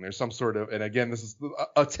aren't working. There's some sort of, and again, this is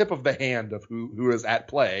a tip of the hand of who is at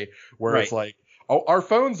play, where It's like, oh, our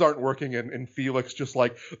phones aren't working, and Felix just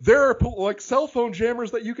like, there are like cell phone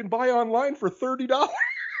jammers that you can buy online for $30.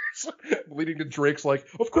 Leading to Drake's like,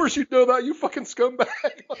 of course you'd know that, you fucking scumbag.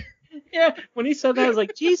 Yeah, when he said that, I was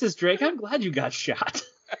like, Jesus, Drake, I'm glad you got shot.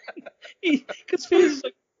 Because Felix is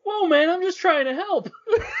like, whoa, man, I'm just trying to help.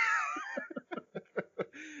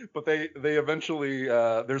 But they eventually,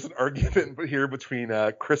 there's an argument here between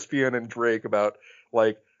Crispian and Drake about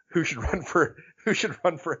like who should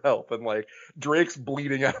run for help, and like Drake's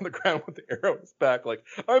bleeding out on the ground with the arrow in his back, like,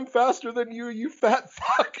 I'm faster than you, you fat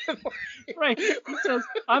fuck. Right. He says,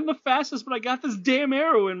 I'm the fastest, but I got this damn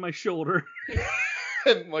arrow in my shoulder.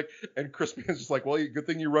 and Crispian's just like, well, good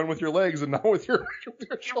thing you run with your legs and not with your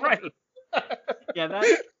shoulder. Right. Yeah,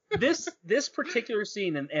 this particular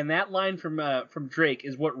scene and that line from Drake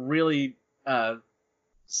is what really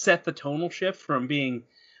set the tonal shift from being,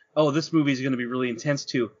 oh, this movie is going to be really intense,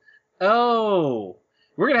 to, oh,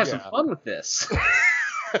 we're going to have some fun with this.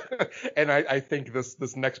 And I think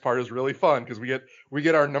this next part is really fun, because we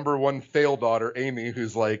get our number 1 fail daughter, Amy,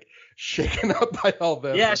 who's like shaken up by all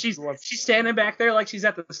this. Yeah, she's standing back there like she's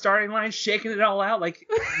at the starting line, shaking it all out, like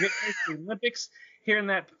the Olympics, hearing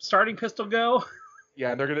that starting pistol go.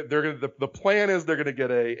 Yeah, and the plan is they're gonna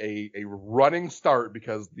get a running start,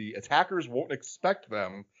 because the attackers won't expect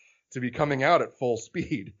them to be coming out at full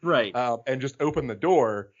speed. Right. And just open the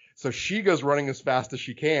door. So she goes running as fast as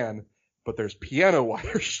she can, but there's piano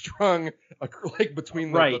wire strung like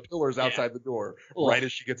between the pillars outside the door, right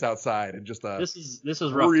as she gets outside, and just this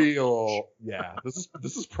is rough. Real. Yeah.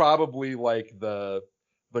 This is probably like the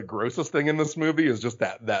grossest thing in this movie is just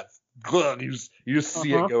that you just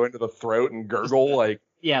see it go into the throat and gurgle, like,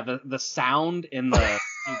 yeah, the sound and the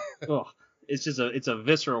it's just it's a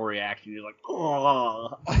visceral reaction. You're like,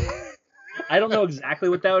 oh. I don't know exactly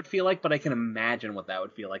what that would feel like, but I can imagine what that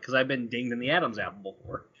would feel like, because I've been dinged in the Addams apple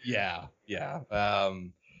before. Yeah.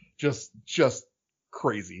 Just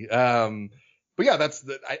crazy. But yeah,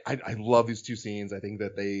 I love these 2 scenes. I think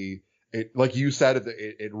that it, like you said,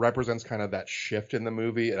 it represents kind of that shift in the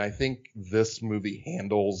movie, and I think this movie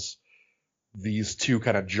handles these 2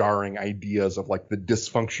 kind of jarring ideas of like the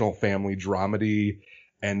dysfunctional family dramedy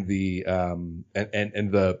and the and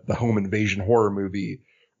the home invasion horror movie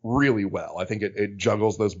really well. I think it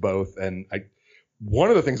juggles those both, and one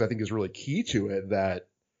of the things I think is really key to it, that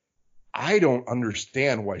I don't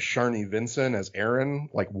understand why Sharni Vinson as Erin,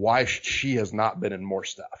 like, why she has not been in more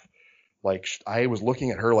stuff. Like, I was looking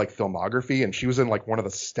at her like filmography, and she was in like one of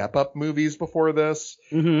the Step Up movies before this,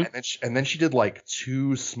 and then she did like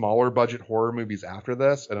 2 smaller budget horror movies after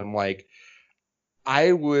this, and I'm like,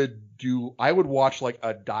 I would watch like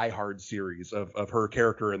a Die Hard series of her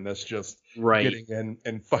character in this, just getting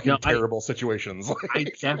in fucking terrible situations. I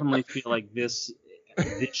definitely feel like this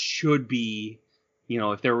should be,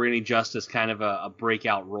 if there were any justice, kind of a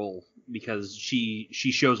breakout role because she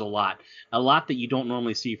shows a lot that you don't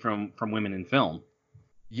normally see from women in film.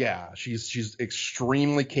 Yeah, she's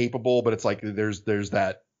extremely capable, but it's like there's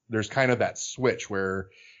kind of that switch where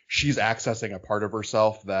she's accessing a part of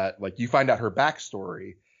herself that, like, you find out her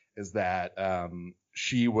backstory is that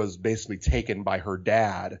she was basically taken by her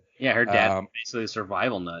dad. Yeah, her dad basically a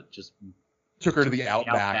survival nut, just took her to the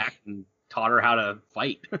outback and taught her how to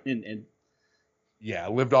fight and yeah,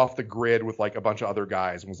 lived off the grid with like a bunch of other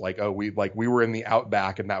guys and was like, oh, we were in the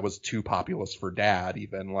outback and that was too populous for dad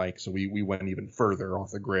even, like, so we went even further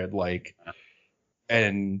off the grid, like,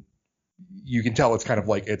 and you can tell it's kind of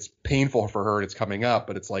like it's painful for her and it's coming up,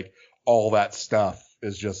 but it's like all that stuff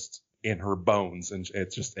is just in her bones, and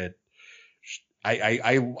it's just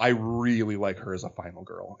I really like her as a final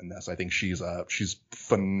girl in this. I think she's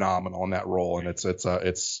phenomenal in that role, and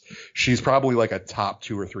it's she's probably like a top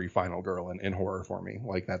 2 or 3 final girl in horror for me.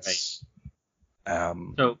 Like that's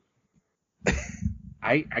so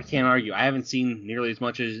I can't argue. I haven't seen nearly as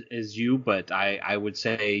much as you, but I would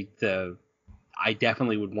say I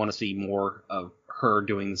definitely would want to see more of her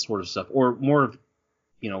doing this sort of stuff, or more of,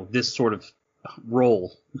 this sort of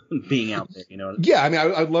role being out there, Yeah, I mean,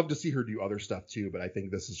 I'd love to see her do other stuff too, but I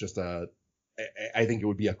think this is just I think it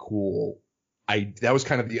would be a cool. That was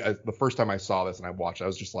kind of the first time I saw this and I watched, I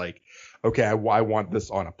was just like, okay, I want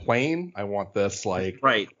this on a plane. I want this like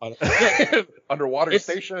right on underwater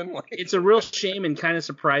station. Like. It's a real shame and kind of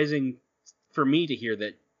surprising for me to hear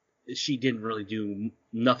that she didn't really do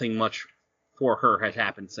nothing much for her has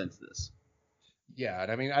happened since this. Yeah,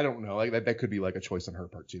 and I mean, I don't know, like that could be like a choice on her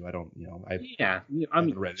part too. I don't, I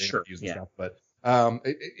mean, read sure, interviews and stuff, but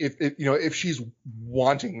if she's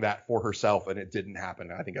wanting that for herself and it didn't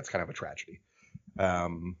happen, I think that's kind of a tragedy.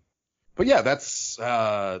 But yeah, that's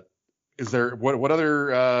is there what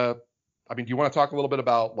other I mean, do you want to talk a little bit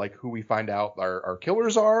about like who we find out our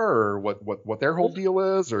killers are, or what their whole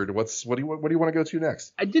deal is, or what do you want to go to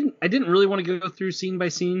next? I didn't really want to go through scene by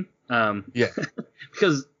scene. Yeah.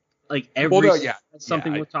 Because like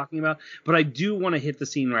something we're talking about, but I do want to hit the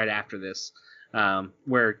scene right after this,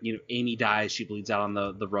 where Amy dies, she bleeds out on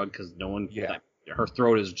the rug because no one, her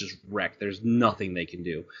throat is just wrecked. There's nothing they can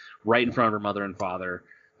do. Right in front of her mother and father,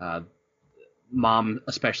 mom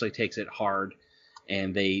especially takes it hard,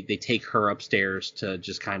 and they take her upstairs to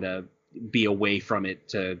just kind of be away from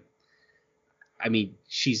it. I mean,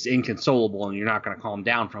 she's inconsolable, and you're not going to calm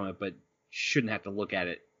down from it, but shouldn't have to look at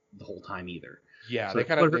it the whole time either. Yeah, so they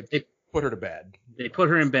put her to bed. They put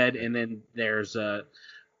her in bed, and then there's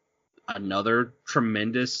another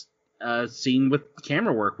tremendous scene with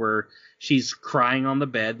camera work where she's crying on the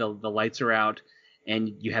bed. The lights are out,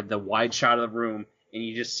 and you have the wide shot of the room, and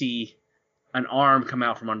you just see an arm come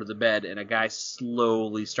out from under the bed, and a guy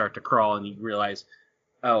slowly start to crawl, and you realize,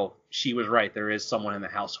 oh, she was right. There is someone in the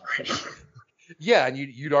house already. Yeah, and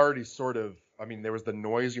you'd already sort of. I mean, there was the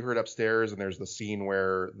noise you heard upstairs, and there's the scene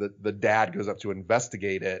where the dad goes up to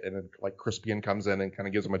investigate it, and then like Crispian comes in and kind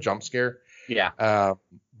of gives him a jump scare. Yeah.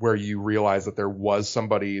 Where you realize that there was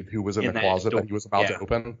somebody who was in the closet that he was about to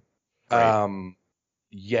open. Right.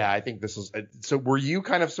 Yeah, I think this is. So were you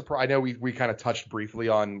kind of surprised? I know we kind of touched briefly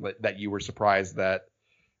on that you were surprised that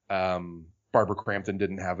Barbara Crampton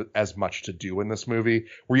didn't have as much to do in this movie.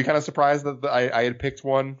 Were you kind of surprised that I had picked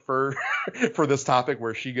one for for this topic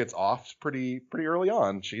where she gets off pretty early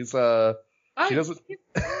on? She doesn't.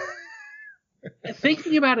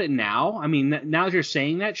 Thinking about it now, I mean, now that you're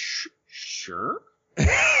saying that, sure.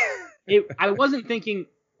 I wasn't thinking,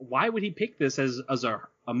 why would he pick this as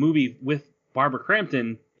a movie with Barbara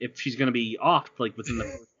Crampton if she's going to be off like within the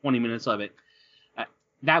first 20 minutes of it?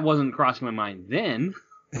 That wasn't crossing my mind then.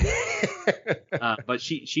 But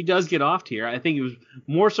she does get off here. I think it was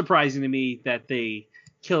more surprising to me that the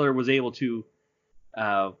killer was able to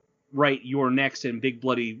write "You're next" in big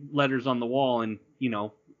bloody letters on the wall and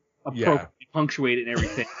appropriately punctuate it and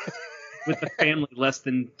everything with the family less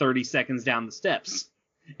than 30 seconds down the steps,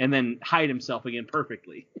 and then hide himself again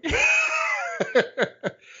perfectly.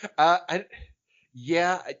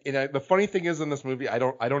 The funny thing is in this movie, I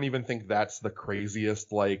don't even think that's the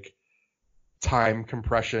craziest like time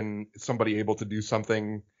compression, somebody able to do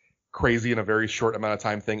something crazy in a very short amount of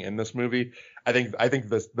time thing in this movie. I think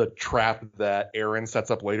the trap that Aaron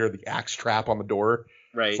sets up later, the axe trap on the door,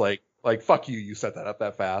 right? It's like fuck you set that up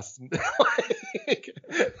that fast.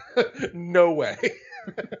 No way.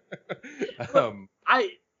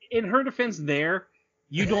 In her defense there,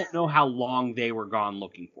 you don't know how long they were gone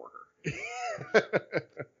looking for her.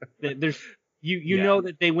 There's you know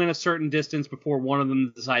that they went a certain distance before one of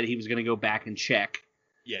them decided he was going to go back and check.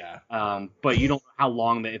 Yeah. But you don't know how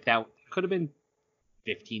long if that could have been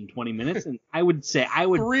 15, 20 minutes, and I would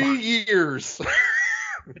 3 years.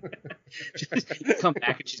 Just come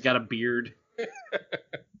back and she's got a beard.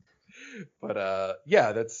 But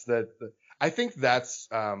yeah, that's that. I think that's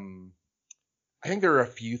I think there are a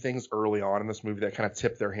few things early on in this movie that kind of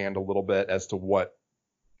tip their hand a little bit as to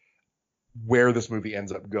where this movie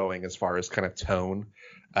ends up going as far as kind of tone.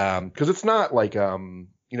 Because it's not like you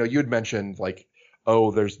had mentioned like,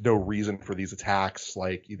 oh, there's no reason for these attacks.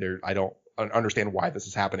 Like either I don't understand why this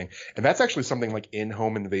is happening, and that's actually something like in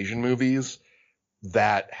home invasion movies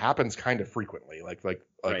that happens kind of frequently. Like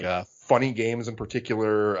right. Funny Games in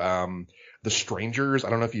particular. The Strangers. I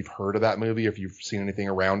don't know if you've heard of that movie, if you've seen anything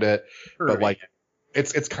around it, but like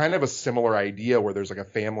it's kind of a similar idea where there's like a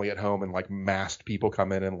family at home and like masked people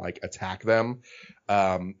come in and like attack them.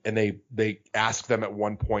 And they ask them at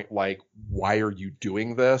one point, like, why are you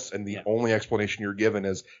doing this? And the only explanation you're given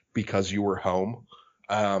is because you were home.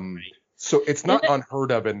 So it's not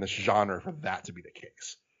unheard of in this genre for that to be the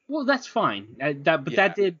case. Well, that's fine.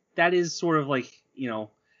 That is sort of like,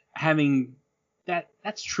 having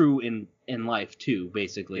that's true in life too,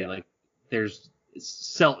 basically. Like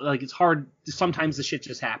it's hard. Sometimes the shit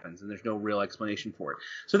just happens and there's no real explanation for it.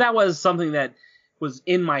 So that was something that was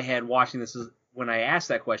in my head watching this when I asked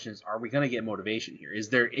that question is, are we going to get motivation here? Is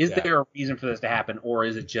there a reason for this to happen, or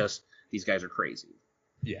is it just these guys are crazy?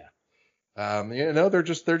 Yeah. They're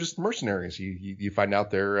just mercenaries. You find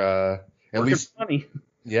out they're at least money.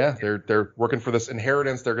 Yeah, they're working for this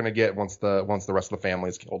inheritance they're going to get once the rest of the family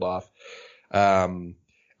is killed off. And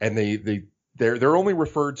they're only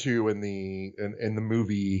referred to in the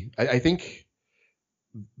movie. I think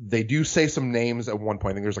they do say some names at one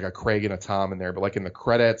point. I think there's like a Craig and a Tom in there, but like in the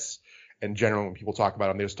credits and generally when people talk about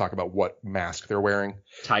them, they just talk about what mask they're wearing.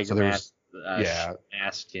 Tiger mask,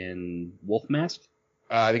 mask, and wolf mask.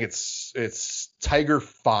 I think it's tiger,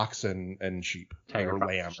 fox, and sheep. Tiger, or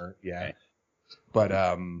fox, lamb, okay.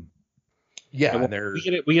 But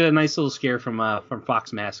we get a nice little scare from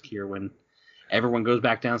Fox Mask here when everyone goes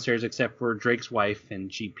back downstairs except for Drake's wife,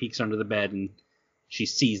 and she peeks under the bed and she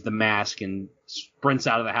sees the mask and sprints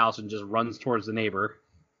out of the house and just runs towards the neighbor.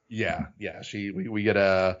 Yeah. We get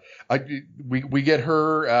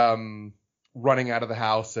her running out of the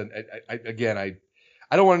house, and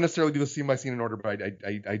I don't want to necessarily do the scene by scene in order, but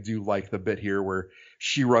I do like the bit here where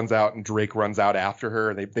she runs out and Drake runs out after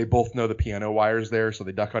her. They both know the piano wire's there, so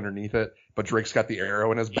they duck underneath it. But Drake's got the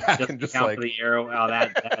arrow in his back and just like the arrow.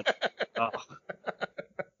 Oh,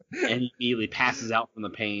 and he immediately passes out from the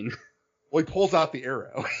pain. Well, he pulls out the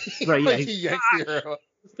arrow. Right? Yeah, he yanks the arrow.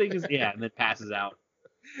 This thing is and then passes out.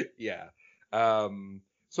 Yeah.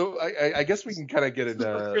 So I guess we can kind of get into.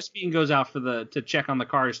 Crispian goes out to check on the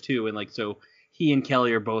cars too, and so he and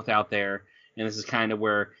Kelly are both out there, and this is kind of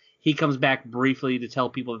where he comes back briefly to tell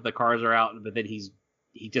people that the cars are out, but then he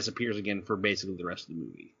disappears again for basically the rest of the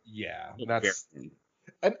movie. Yeah,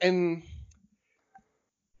 and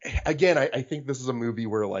again, I think this is a movie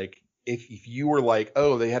where like if you were like,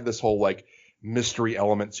 oh, they had this whole like mystery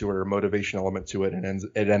element to it or motivation element to it, and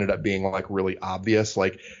it ended up being like really obvious,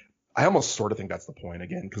 like I almost sort of think that's the point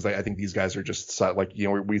again, because I think these guys are just like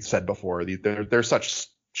we've said before, they're such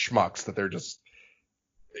schmucks that they're just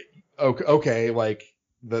okay, like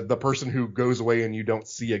the person who goes away and you don't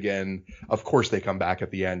see again, of course they come back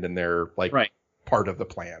at the end and they're like part of the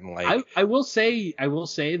plan. Like I will say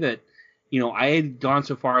that I had gone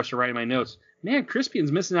so far as to write in my notes, man,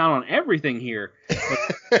 Crispian's missing out on everything here.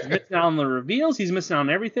 He's missing out on the reveals, he's missing out on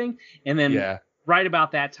everything, and then right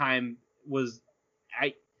about that time was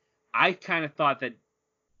I kind of thought that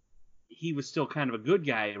he was still kind of a good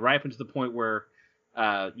guy right up until the point where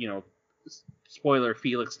spoiler,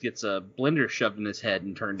 Felix gets a blender shoved in his head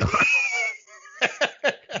and turned on.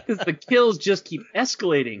 Because the kills just keep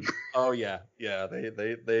escalating. Oh yeah,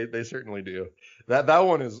 they certainly do. That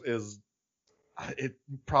one is it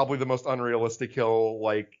probably the most unrealistic kill,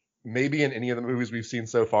 like maybe in any of the movies we've seen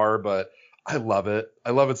so far, but I love it.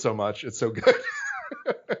 I love it so much. It's so good.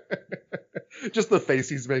 Just the face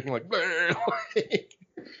he's making, like.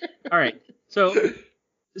 All right, so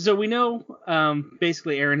we know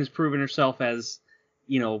basically Erin has proven herself as,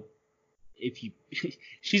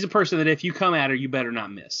 she's a person that if you come at her, you better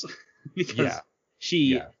not miss. Because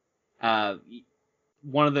she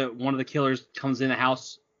one of the killers comes in the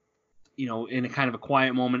house, in a kind of a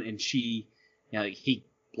quiet moment, and she he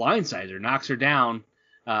blindsides her, knocks her down,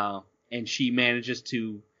 and she manages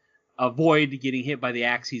to avoid getting hit by the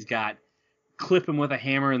axe he's got, clip him with a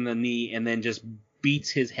hammer in the knee, and then just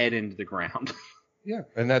beats his head into the ground. Yeah,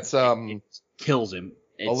 and that's it kills him.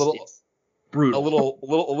 brutal. A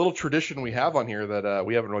little tradition we have on here that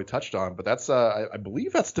we haven't really touched on, but that's I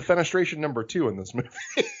believe that's defenestration number 2 in this movie,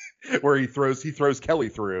 where he throws Kelly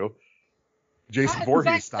through, Jason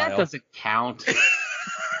Voorhees style. That doesn't count.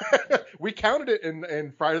 We counted it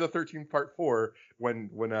in Friday the 13th Part 4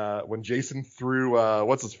 when Jason threw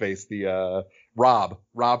what's his face, the Rob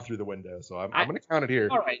through the window. So I'm gonna count it here.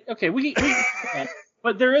 All right, okay, we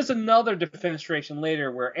but there is another defenestration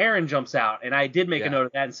later where Aaron jumps out, and I did make a note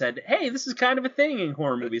of that and said, hey, this is kind of a thing in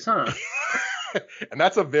horror movies, huh? And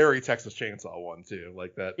that's a very Texas Chainsaw one too,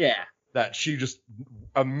 like that. Yeah. That she just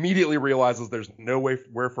immediately realizes there's no way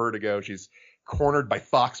where for her to go. She's cornered by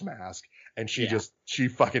Fox Mask, and she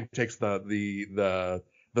fucking takes the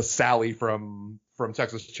Sally from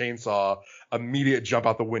Texas Chainsaw, immediate jump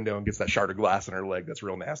out the window and gets that shard of glass in her leg. That's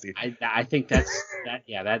real nasty. I think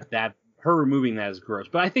that her removing that is gross.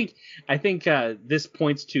 But I think this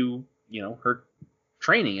points to, her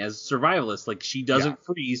training as survivalist. Like, she doesn't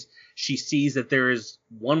freeze. She sees that there is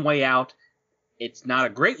one way out. It's not a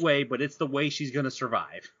great way, but it's the way she's going to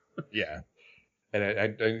survive. Yeah.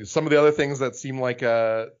 And some of the other things that seem like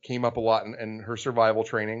came up a lot in her survival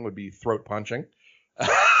training would be throat punching.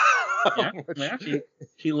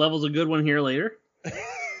 She levels a good one here later.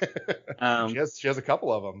 She has a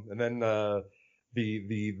couple of them, and then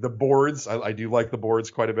the boards. I do like the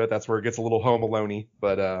boards quite a bit. That's where it gets a little Home Alone-y,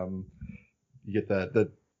 but you get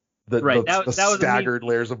the staggered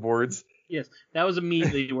layers of boards. Yes, that was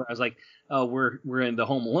immediately where I was like, oh, we're in the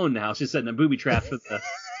Home Alone now. She's setting a booby trap for the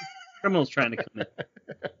criminals trying to come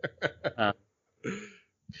in.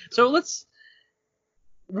 So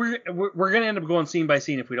we're gonna end up going scene by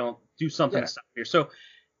scene if we don't do something to stop here. So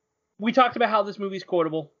we talked about how this movie's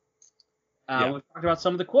quotable. We talked about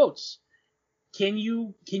some of the quotes. Can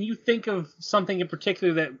you think of something in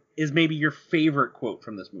particular that is maybe your favorite quote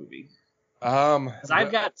from this movie? 'Cause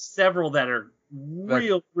I've got several that are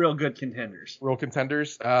real good contenders. Real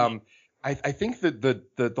contenders. I think that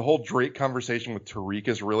the whole Drake conversation with Tariq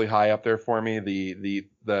is really high up there for me.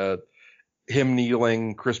 The him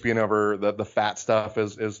kneeling, Crispian over the fat stuff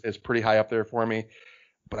is pretty high up there for me.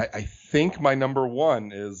 But I think my number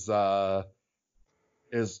one is why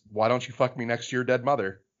don't you fuck me next to your dead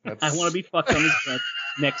mother? I want to be fucked on his bed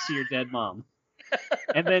next to your dead mom.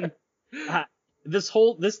 And then this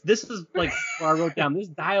is like what I wrote down. This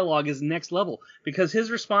dialogue is next level because his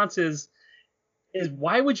response is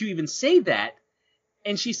why would you even say that?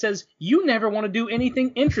 And she says, you never want to do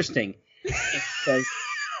anything interesting. And he says,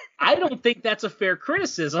 I don't think that's a fair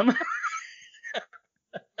criticism.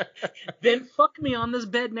 Then fuck me on this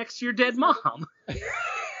bed next to your dead mom.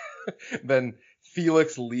 Then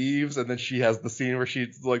Felix leaves, and then she has the scene where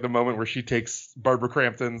she's like the moment where she takes Barbara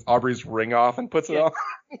Crampton's Aubrey's ring off and puts it on.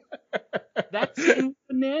 That scene was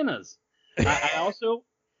bananas. I also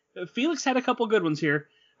Felix had a couple good ones here.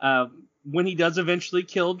 When he does eventually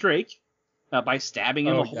kill Drake by stabbing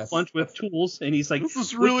him a whole bunch with tools, and he's like, this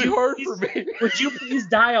is really hard for me. Would you please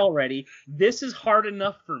die already? This is hard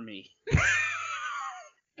enough for me.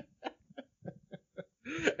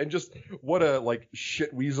 And just what a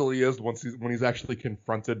shit weasel he is when he's actually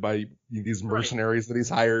confronted by these mercenaries that he's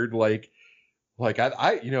hired. Like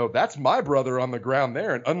I that's my brother on the ground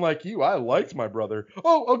there, and unlike you, I liked my brother.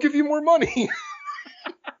 Oh, I'll give you more money.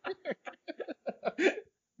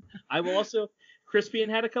 I will also. Crispian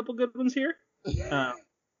had a couple good ones here. The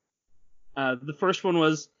first one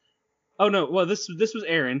was, this was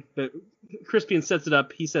Aaron, but Crispian sets it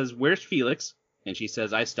up. He says, "Where's Felix?" And she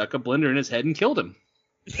says, "I stuck a blender in his head and killed him."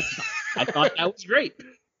 I thought that was great.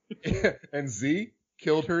 And Z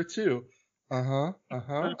killed her too. And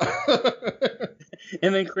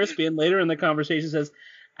then Crispian later in the conversation says,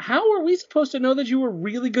 "How are we supposed to know that you were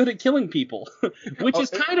really good at killing people?" Which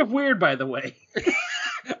is kind of weird, by the way.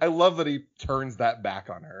 I love that he turns that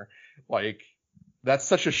back on her. Like, that's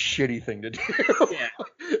such a shitty thing to do. Yeah.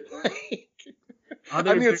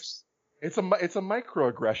 It's a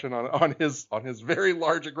microaggression on his very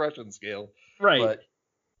large aggression scale. Right. But,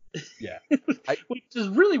 yeah. Which is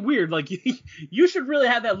really weird. Like, you should really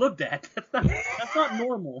have that looked at. That's not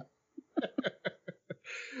normal.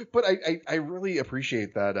 But I really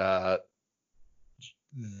appreciate that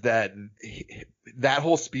that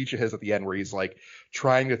whole speech of his at the end where he's like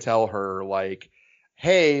trying to tell her like,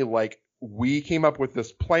 hey, like we came up with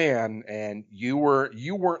this plan and you weren't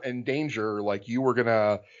in danger. Like we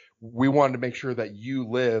wanted to make sure that you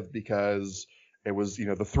lived because it was,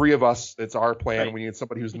 the three of us, it's our plan. Right. We need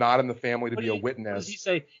somebody who's not in the family to be a witness. What does he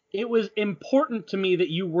say? It was important to me that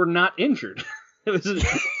you were not injured. It was an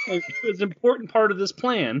important part of this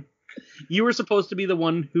plan. You were supposed to be the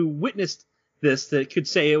one who witnessed this that could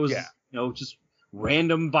say it was, just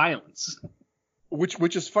random violence.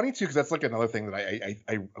 Which is funny too, because that's like another thing that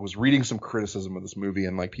I was reading some criticism of this movie,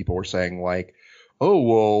 and like people were saying like, oh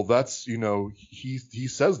well, that's he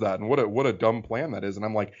says that, and what a dumb plan that is, and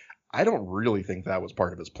I'm like, I don't really think that was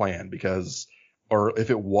part of his plan, because, or if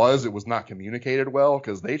it was not communicated well,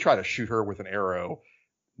 because they try to shoot her with an arrow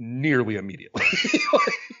nearly immediately.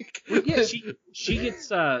 Well, yeah,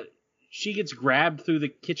 she gets grabbed through the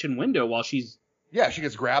kitchen window while she's. Yeah, she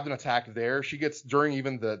gets grabbed and attacked there. She gets, during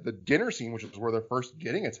even the dinner scene, which is where they're first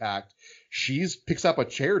getting attacked, picks up a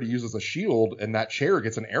chair to use as a shield, and that chair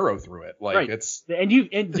gets an arrow through it. Like, right. It's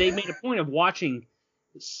and they made a point of watching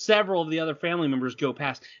several of the other family members go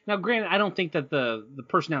past. Now, granted, I don't think that the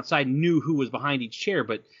person outside knew who was behind each chair,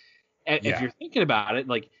 but if you're thinking about it,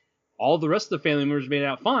 like, all the rest of the family members made it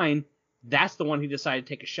out fine. That's the one he decided to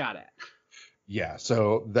take a shot at. Yeah,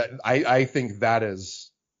 so that I think that is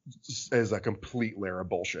a complete layer of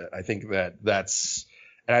bullshit. I think that's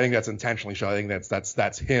intentionally shown. I think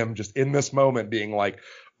that's him just in this moment being like,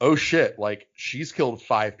 oh shit, like, she's killed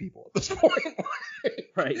 5 people at this point.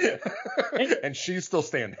 Right. And she's still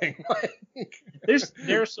standing. There's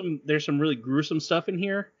some really gruesome stuff in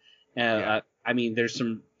here. I mean, there's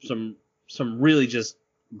some really just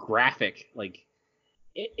graphic, like,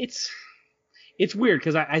 it's weird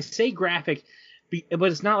because I say graphic,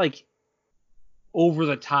 but it's not like over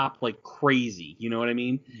the top, like, crazy, you know what I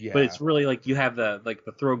mean? Yeah. But it's really like you have the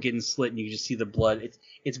throat getting slit and you just see the blood.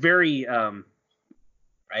 It's very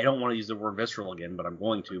I don't want to use the word visceral again, but I'm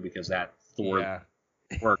going to, because that's the word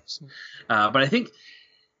works. But I think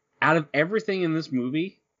out of everything in this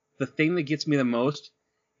movie, the thing that gets me the most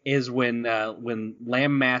is when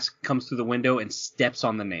Lamb Mask comes through the window and steps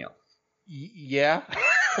on the nail. Yeah.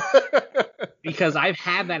 Because I've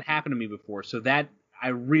had that happen to me before, so that I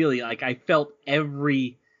really I felt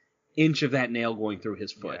every inch of that nail going through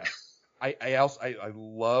his foot. Yeah. I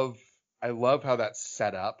love how that's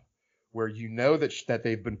set up, where that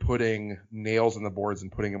they've been putting nails in the boards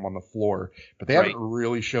and putting them on the floor, but they haven't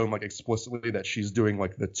really shown like explicitly that she's doing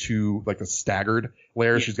like the two, like the staggered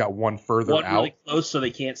layers. Yeah. She's got one further out, really close so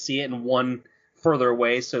they can't see it, and one further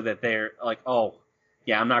away so that they're like, oh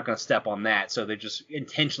yeah, I'm not going to step on that. So they just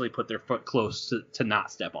intentionally put their foot close to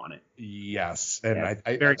not step on it. Yes. And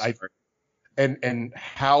and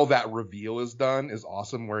how that reveal is done is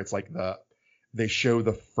awesome, where it's like they show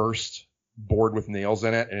the first board with nails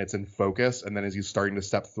in it and it's in focus. And then as he's starting to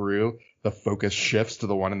step through, the focus shifts to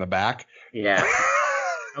the one in the back. Yeah.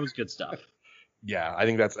 That was good stuff. Yeah. I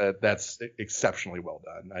think that's exceptionally well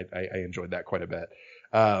done. I enjoyed that quite a bit.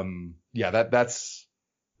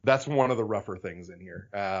 That's one of the rougher things in here.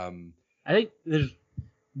 I think there's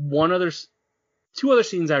two other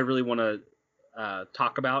scenes I really want to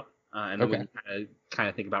talk about, and then we can kind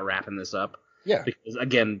of think about wrapping this up. Yeah. Because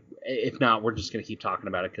again, if not, we're just going to keep talking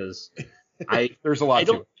about it, because there's a lot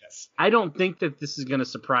to it. Yes. I don't think that this is going to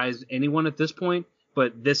surprise anyone at this point,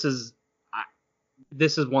 but this is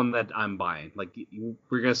one that I'm buying. Like,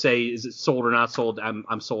 we're going to say, is it sold or not sold?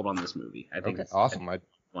 I'm sold on this movie. I think it's awesome.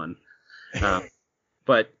 One.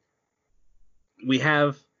 But we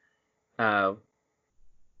have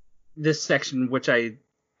this section, which I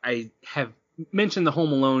have mentioned the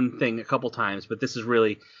Home Alone thing a couple times, but this is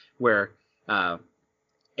really where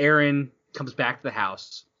Erin comes back to the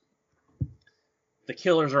house. The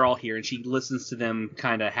killers are all here, and she listens to them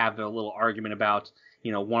kind of have a little argument about,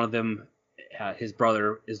 one of them, his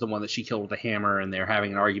brother, is the one that she killed with a hammer, and they're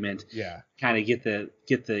having an argument. Yeah. Kind of get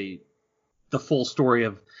the full story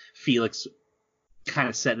of Felix, kind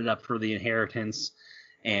of setting it up for the inheritance.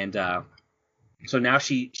 And so now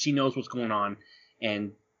she knows what's going on,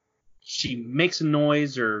 and she makes a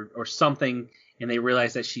noise or something, and they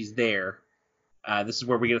realize that she's there. This is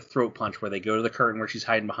where we get a throat punch, where they go to the curtain where she's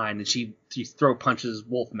hiding behind, and she throat punches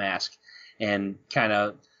Wolf Mask and kind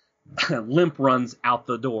of limp runs out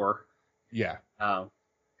the door. Yeah. And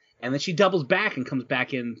then she doubles back and comes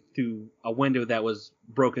back in through a window that was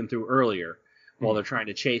broken through earlier while they're trying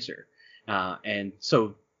to chase her. And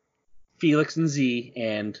so Felix and Z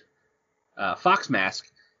and Fox Mask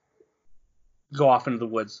go off into the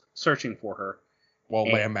woods searching for her. While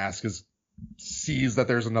Lamb Mask sees that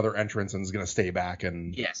there's another entrance and is going to stay back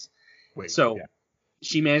and... Yes. Wait. So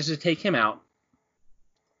she manages to take him out.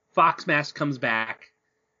 Fox Mask comes back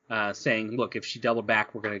saying, look, if she doubled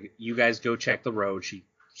back, you guys go check the road.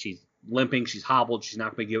 She's limping. She's hobbled. She's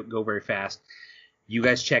not going to go very fast. You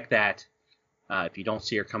guys check that. If you don't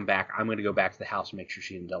see her come back, I'm going to go back to the house and make sure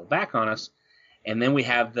she didn't double back on us. And then we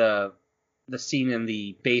have the scene in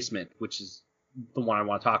the basement, which is the one I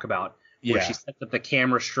want to talk about, where she sets up the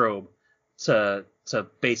camera strobe to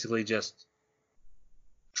basically just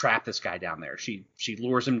trap this guy down there. She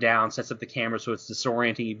lures him down, sets up the camera so it's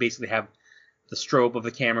disorienting. You basically have the strobe of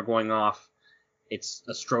the camera going off. It's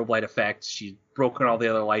a strobe light effect. She's broken all the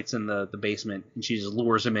other lights in the basement, and she just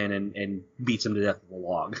lures him in and beats him to death with a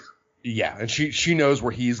log. Yeah, and she knows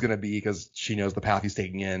where he's gonna be because she knows the path he's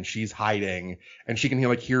taking in. She's hiding, and she can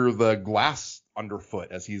hear the glass underfoot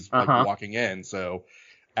as he's walking in. So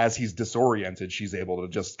as he's disoriented, she's able to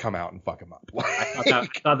just come out and fuck him up. I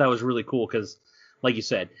thought that was really cool because, like you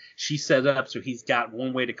said, she set it up so he's got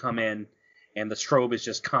one way to come in, and the strobe is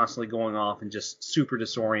just constantly going off and just super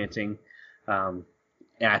disorienting. And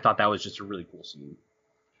I thought that was just a really cool scene.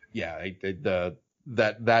 Yeah,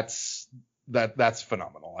 that's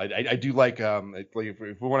phenomenal. I do like if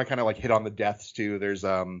we want to kind of hit on the deaths too. There's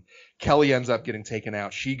Kelly ends up getting taken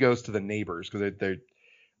out. She goes to the neighbors because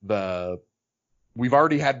we've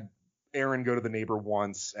already had Aaron go to the neighbor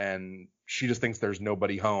once, and she just thinks there's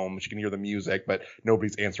nobody home. She can hear the music, but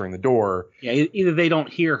nobody's answering the door. Yeah, either they don't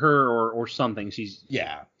hear her or something. She's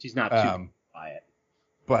not too by it.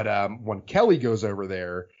 But when Kelly goes over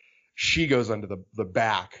there, she goes under the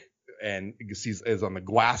back and is on the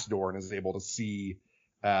glass door and is able to see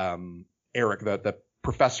Eric, the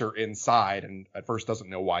professor, inside, and at first doesn't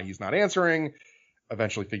know why he's not answering.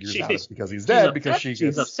 Eventually figures out it's because he's dead because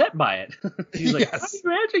she's upset by it. She's like, yes. How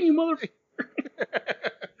are you answering, you motherfucker?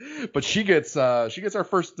 But she gets our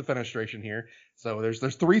first defenestration here. So there's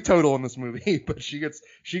 3 total in this movie, but she gets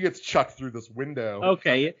chucked through this window.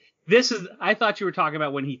 Okay. I thought you were talking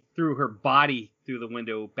about when he threw her body through the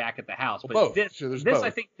window back at the house. But both. This both.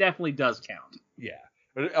 I think definitely does count. Yeah.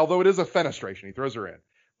 Although it is a fenestration, he throws her in.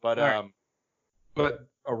 But right. But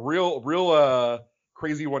a real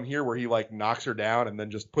crazy one here where he knocks her down and then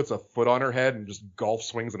just puts a foot on her head and just golf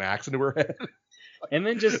swings an axe into her head. And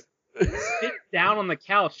then just sits down on the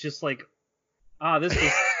couch just like, this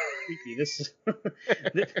is creepy. This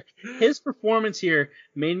his performance here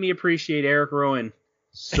made me appreciate Eric Rowan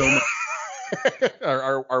so much.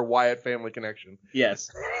 our Wyatt family connection.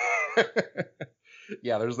 Yes.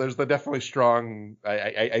 Yeah, there's the definitely strong.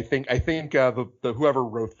 I think the whoever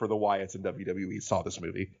wrote for the Wyatts in WWE saw this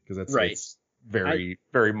movie because it's very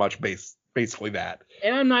much basically that.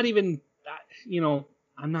 And I'm not even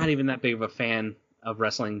that big of a fan of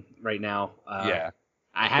wrestling right now. I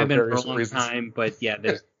have been for a long time, but yeah,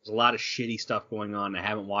 there's a lot of shitty stuff going on. I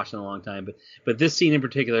haven't watched in a long time, but this scene in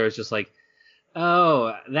particular is just like,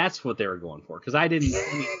 oh, that's what they were going for. Because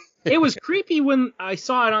it was creepy when I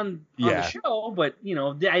saw it on the show, but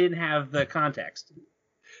I didn't have the context.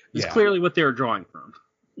 It's clearly what they were drawing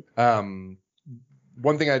from.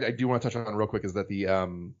 One thing I do want to touch on real quick is that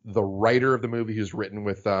the writer of the movie, who's written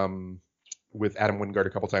with Adam Wingard a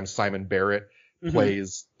couple times, Simon Barrett,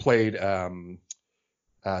 played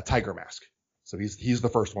Tiger Mask. So he's the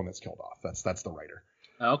first one that's killed off. That's the writer.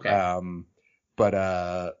 Okay. But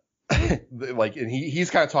and he's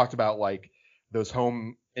kind of talked about those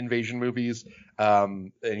home invasion movies.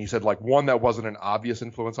 And he said one that wasn't an obvious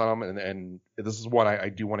influence on him. And this is one I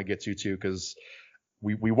do want to get to too, because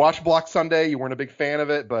we watched Block Sunday. You weren't a big fan of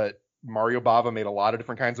it, but Mario Bava made a lot of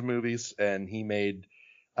different kinds of movies, and he made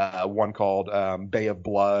one called Bay of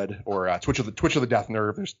Blood or Twitch of the Death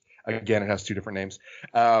Nerve. It has 2 different names.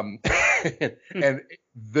 And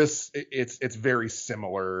this it's very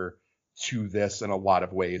similar to this in a lot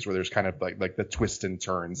of ways, where there's kind of like the twists and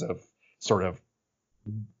turns of sort of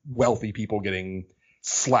wealthy people getting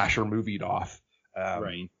slasher movied off.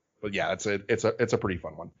 Right. But yeah, it's a pretty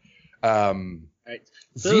fun one. Right.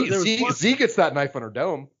 So Z gets that knife on her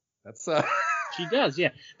dome. That's She does, yeah.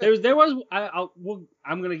 There was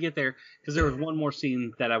I'm gonna get there because there was one more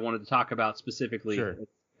scene that I wanted to talk about specifically. Sure.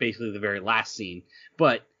 Basically the very last scene,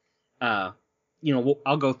 but I'll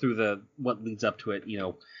go through what leads up to it.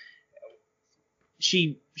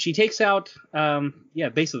 She takes out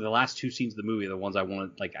basically the last 2 scenes of the movie are the ones I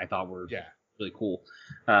wanted, I thought were really cool.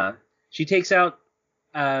 She takes out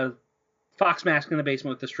Fox Mask in the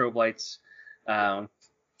basement with the strobe lights. And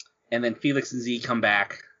then Felix and Z come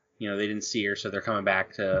back. They didn't see her, so they're coming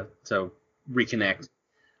back to reconnect.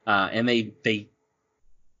 And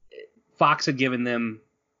Fox had given them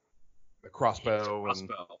the crossbow.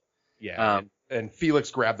 And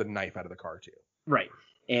Felix grabbed the knife out of the car too. Right.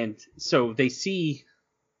 And so they see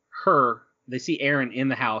Aaron in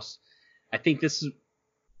the house. I think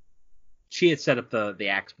she had set up the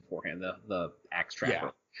axe beforehand, the axe trapper.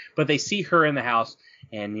 Yeah. But they see her in the house,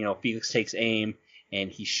 and Felix takes aim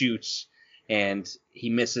and he shoots and he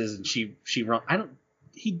misses, and she runs.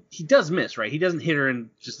 He does miss, right? He doesn't hit her and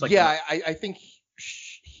just I think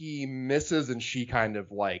he misses, and she kind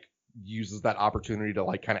of uses that opportunity to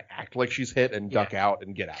kind of act like she's hit and duck out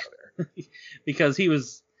and get out of there. Because he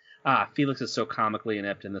was Felix is so comically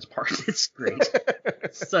inept in this part. It's great.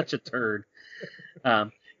 Such a turd.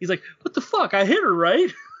 He's like, what the fuck? I hit her,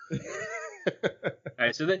 right? All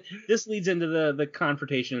right, so this leads into the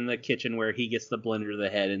confrontation in the kitchen where he gets the blender to the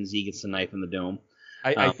head and Z gets the knife in the dome.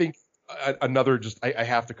 I think another I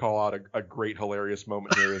have to call out a great hilarious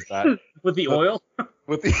moment here is that with the oil.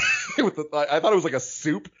 With the I thought it was like a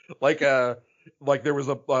soup, like there was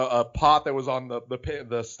a pot that was on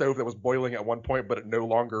the stove that was boiling at one point, but it no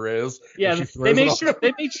longer is. Yeah, they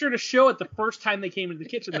made sure to show it the first time they came into the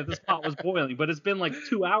kitchen that this pot was boiling, but it's been like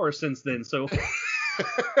 2 hours since then, so.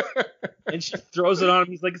 And she throws it on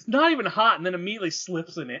him. He's like, it's not even hot, and then immediately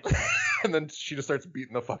slips in it. And then she just starts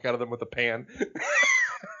beating the fuck out of them with a pan.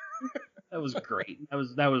 That was great.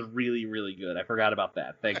 That was really, really good. I forgot about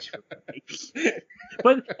that. Thanks for that.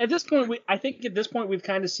 But at this point, I think we've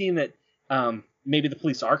kind of seen that maybe the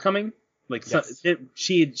police are coming. Like yes.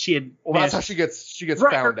 she had. Well, that's how she gets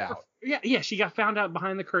found out. Yeah, she got found out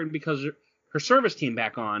behind the curtain because her service came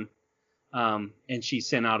back on, and she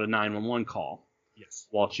sent out a 911 call. Yes.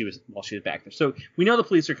 While she was back there. So we know the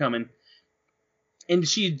police are coming, and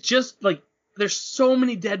she just like there's so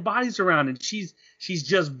many dead bodies around, and she's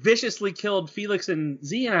just viciously killed Felix and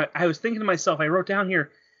Z. And I was thinking to myself, I wrote down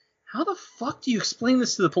here, how the fuck do you explain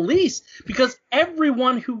this to the police? Because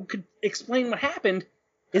everyone who could explain what happened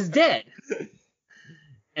is dead.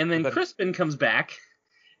 And then Crispin comes back,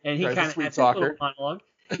 and he kind of has a little monologue.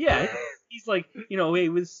 Yeah. He's like, hey,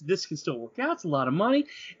 this can still work out. It's a lot of money.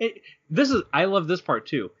 I love this part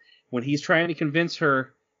too. When he's trying to convince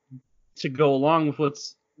her to go along with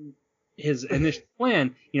what's his initial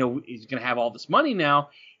plan, he's going to have all this money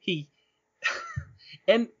now.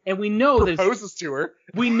 And we know that proposes to her.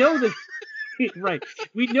 We know that right.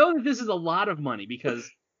 We know that this is a lot of money because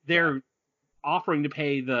they're offering to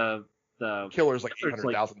pay the killer's like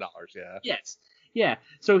 $800,000. Yeah. Yes. Yeah.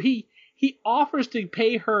 So he offers to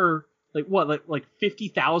pay her. Like what, like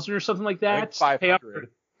 50,000 or something like that? Like 500.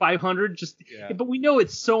 500, just. Yeah. But we know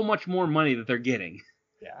it's so much more money that they're getting.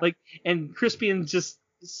 Yeah. Like, and Crispian's just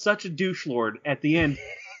such a douche lord at the end,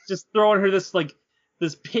 just throwing her this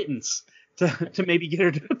pittance to maybe get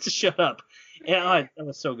her to shut up. And that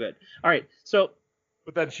was so good. All right, so.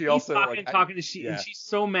 But then she also talking and she's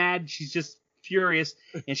so mad, she's just furious,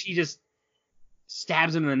 and she just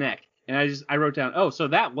stabs him in the neck. And I wrote down, so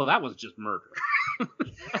that was just murder.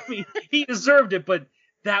 I mean, he deserved it, but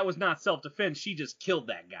that was not self-defense. She just killed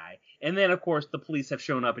that guy. And then, of course, the police have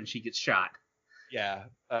shown up and she gets shot. Yeah,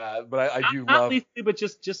 but I do not love... lethally, but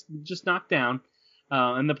just knocked down.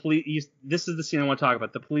 And the police... this is the scene I want to talk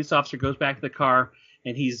about. The police officer goes back to the car,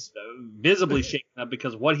 and he's visibly shaken up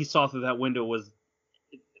because what he saw through that window was,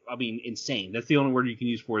 insane. That's the only word you can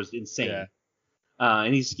use for it is insane. Yeah.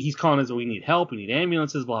 And he's calling us, we need help, we need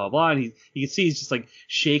ambulances, blah, blah, blah. And you can see he's just like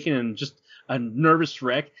shaking and just a nervous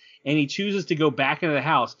wreck. And he chooses to go back into the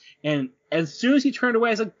house. And as soon as he turned away,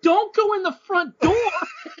 I was like, don't go in the front door.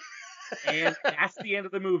 And that's the end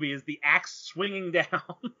of the movie, is the axe swinging down.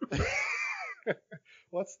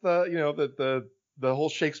 What's the whole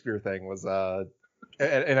Shakespeare thing was,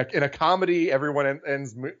 in a comedy, everyone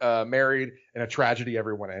ends married. In a tragedy,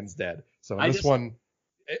 everyone ends dead. So in this one,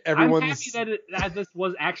 everyone's... I'm happy that this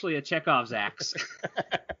was actually a Chekhov's axe.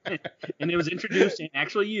 And it was introduced and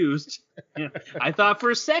actually used. I thought for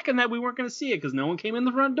a second that we weren't going to see it because no one came in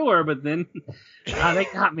the front door, but then they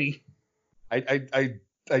got me.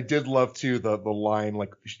 I did love too the line,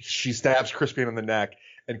 like she stabs Crispian in the neck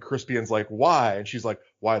and Crispian's like, why? And she's like,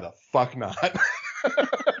 why the fuck not?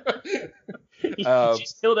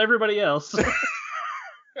 She's killed everybody else.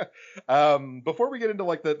 Before we get into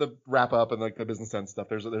like the wrap up and like the business end stuff,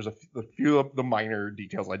 there's a few of the minor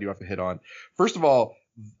details I do have to hit on. First of all,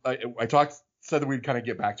 I said that we'd kind of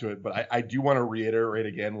get back to it, but I do want to reiterate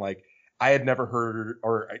again, like I had never heard,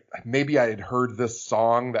 or maybe I had heard this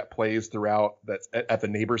song that plays throughout that's at the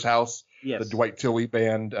neighbor's house. Yes. The Dwight Tilley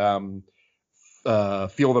band, Looking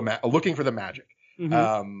for the Magic.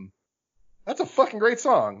 Mm-hmm. That's a fucking great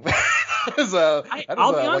song. I'll be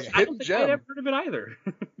honest, I don't think I'd ever heard of it either.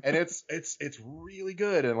 And it's really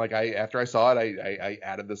good. And like after I saw it, I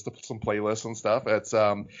added this to some playlists and stuff. It's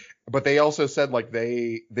but they also said like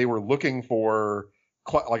they were looking for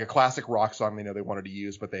like a classic rock song they wanted to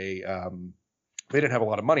use, but they didn't have a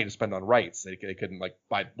lot of money to spend on rights. They couldn't like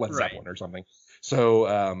buy Led Zeppelin or something.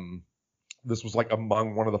 So this was like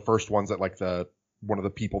among one of the first ones that like one of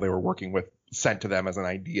the people they were working with sent to them as an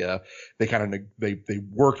idea. They kind of they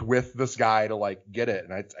worked with this guy to like get it,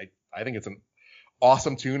 and I think it's an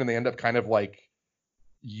awesome tune, and they end up kind of like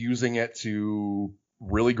using it to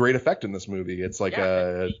really great effect in this movie. It's like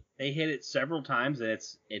they hit it several times, and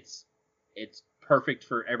it's perfect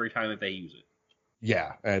for every time that they use it.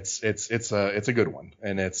 Yeah, it's a good one,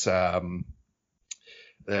 and it's I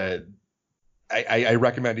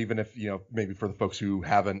recommend, even if, maybe for the folks who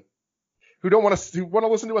don't want to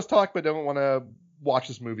listen to us talk but don't want to watch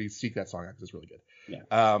this movie, seek that song out because it's really good.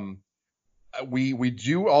 Yeah. We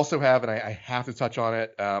do also have, and I have to touch on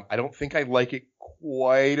it. I don't think I like it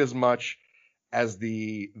quite as much as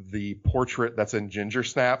the portrait that's in Ginger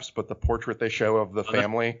Snaps, but the portrait they show of the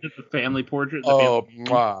family. The family portrait.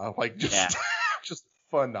 Mwah, like just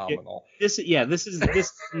phenomenal. This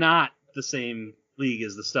is not the same league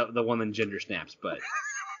as the one in Ginger Snaps, but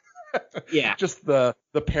yeah. Just the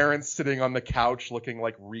parents sitting on the couch looking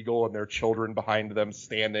like regal, and their children behind them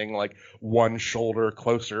standing like one shoulder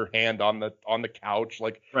closer, hand on the couch,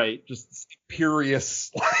 like right. Just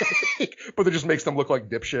imperious, but it just makes them look like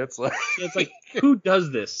dipshits. It's like, who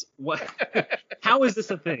does this? What? How is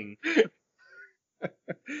this a thing?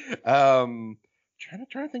 Trying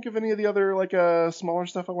to think of any of the other smaller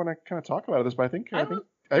stuff I want to kind of talk about this, but I think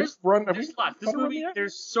there's a lot. This movie,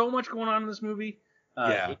 there's so much going on in this movie.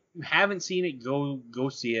 If you haven't seen it, go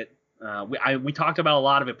see it. We talked about a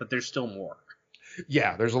lot of it, but there's still more.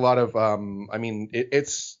 Yeah, there's a lot of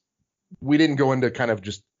we didn't go into kind of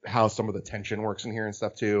just how some of the tension works in here and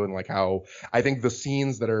stuff too, and like how I think the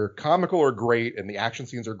scenes that are comical are great and the action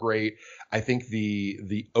scenes are great. I think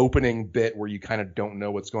the opening bit where you kind of don't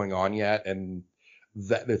know what's going on yet, and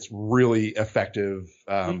that's really effective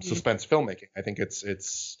suspense filmmaking. I think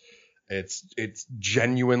it's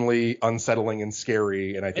genuinely unsettling and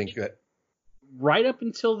scary, and I think that right up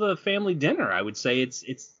until the family dinner, I would say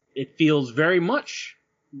it feels very much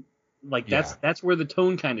like that's where the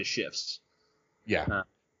tone kind of shifts. Yeah.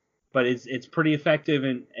 But it's pretty effective,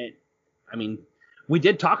 and I mean, we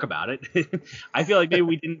did talk about it. I feel like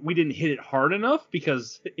maybe we didn't hit it hard enough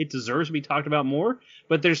because it deserves to be talked about more.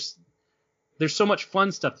 But there's so much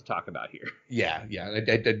fun stuff to talk about here. Yeah.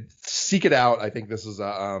 I seek it out. I think this is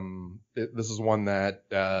one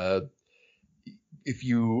that if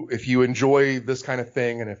you enjoy this kind of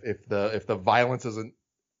thing, and if the violence isn't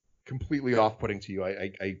completely off-putting to you,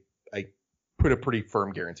 I put a pretty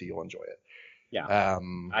firm guarantee you'll enjoy it. Yeah.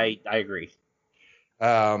 I agree.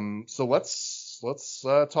 So let's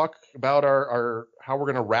talk about our how we're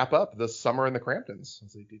gonna wrap up this summer in the Cramptons.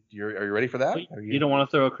 Are you ready for that? You don't want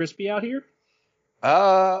to throw a crispy out here?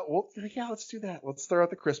 Well, yeah, let's do that. Let's throw out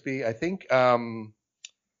the crispy. I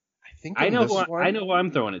know who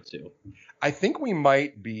I'm throwing it to. I think we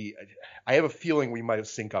might be. I have a feeling we might have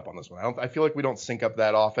sync up on this one. I feel like we don't sync up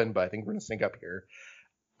that often, but I think we're gonna sync up here.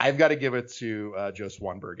 I've got to give it to Joe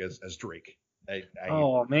Swanberg as Drake.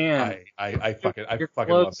 Oh man, I fucking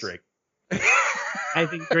love Drake. I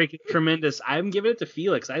think Drake is tremendous. I'm giving it to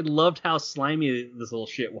Felix. I loved how slimy this little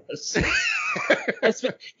shit was.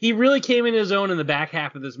 He really came in his own in the back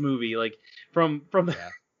half of this movie, like from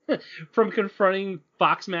confronting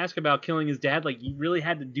Fox Mask about killing his dad. Like, you really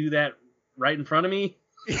had to do that right in front of me.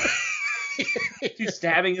 To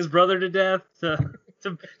stabbing his brother to death, to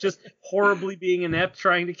just horribly being inept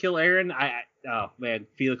trying to kill Aaron. Oh man,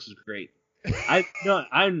 Felix was great.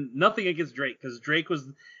 I'm nothing against Drake, because Drake was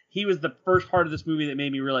the first part of this movie that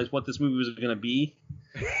made me realize what this movie was going to be.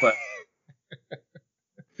 But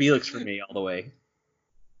Felix for me all the way.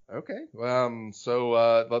 Okay. So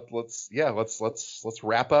let's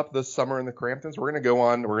wrap up this summer in the Cramptons. We're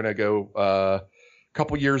gonna go a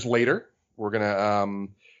couple years later. We're gonna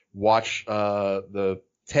watch the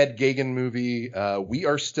Ted Geoghegan movie, We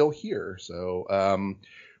Are Still Here. So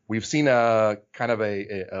we've seen a kind of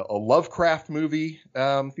a Lovecraft movie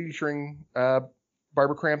featuring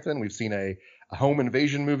Barbara Crampton. We've seen a home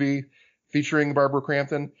invasion movie featuring Barbara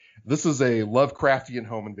Crampton. This is a Lovecraftian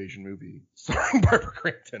home invasion movie starring Barbara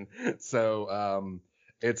Crampton. So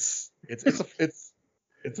it's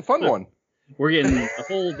a fun one. We're getting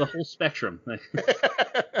the whole spectrum. Her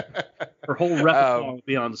whole repertoire will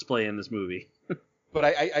be on display in this movie. But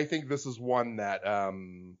I think this is one that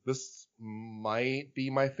this might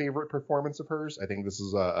be my favorite performance of hers. I think this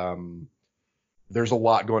is there's a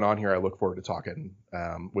lot going on here. I look forward to talking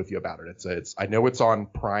with you about it. I know it's on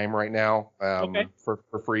Prime right now for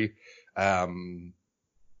free. Yeah,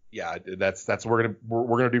 that's what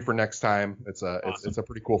we're gonna do for next time. It's a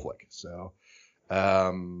pretty cool flick. So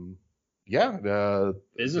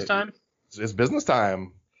business time. It's business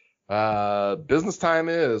time. Business time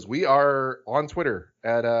is we are on Twitter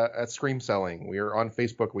at Scream Selling. We are on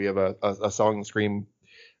Facebook. We have a Selling Scream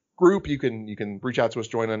group. You can reach out to us,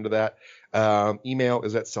 join under that. Email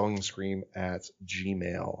is at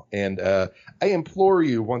sellingscream@gmail. And I implore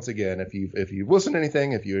you once again, if you've listened to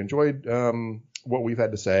anything, if you enjoyed what we've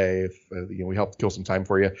had to say, if we helped kill some time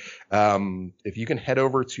for you, if you can head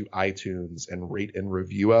over to iTunes and rate and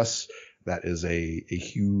review us, that is a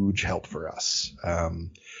huge help for us.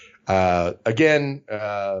 Again,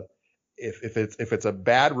 if it's a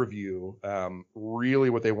bad review,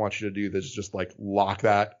 really what they want you to do is just like lock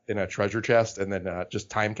that in a treasure chest and then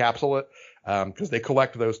just time capsule it, because they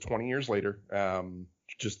collect those 20 years later,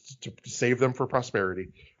 just to save them for prosperity.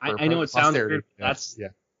 I know it sounds weird. That's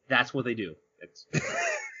what they do.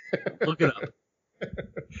 Look it up.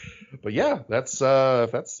 But yeah, that's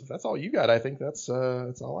all you got. I think that's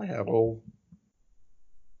all I have.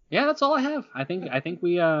 Yeah, that's all I have. I think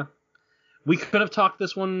we could have talked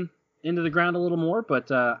this one into the ground a little more,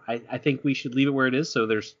 but I think we should leave it where it is, so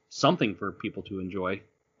there's something for people to enjoy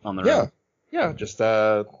on their own. Yeah, just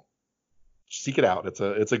seek it out.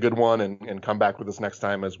 It's a good one, and come back with us next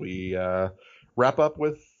time as we wrap up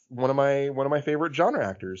with one of my favorite genre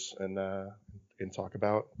actors and talk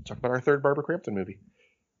about our third Barbara Crampton movie.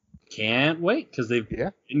 Can't wait, because they've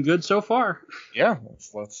been good so far. Yeah,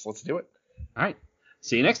 let's do it. All right,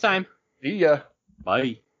 see you next time. See ya.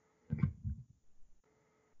 Bye.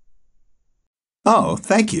 Oh,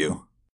 thank you.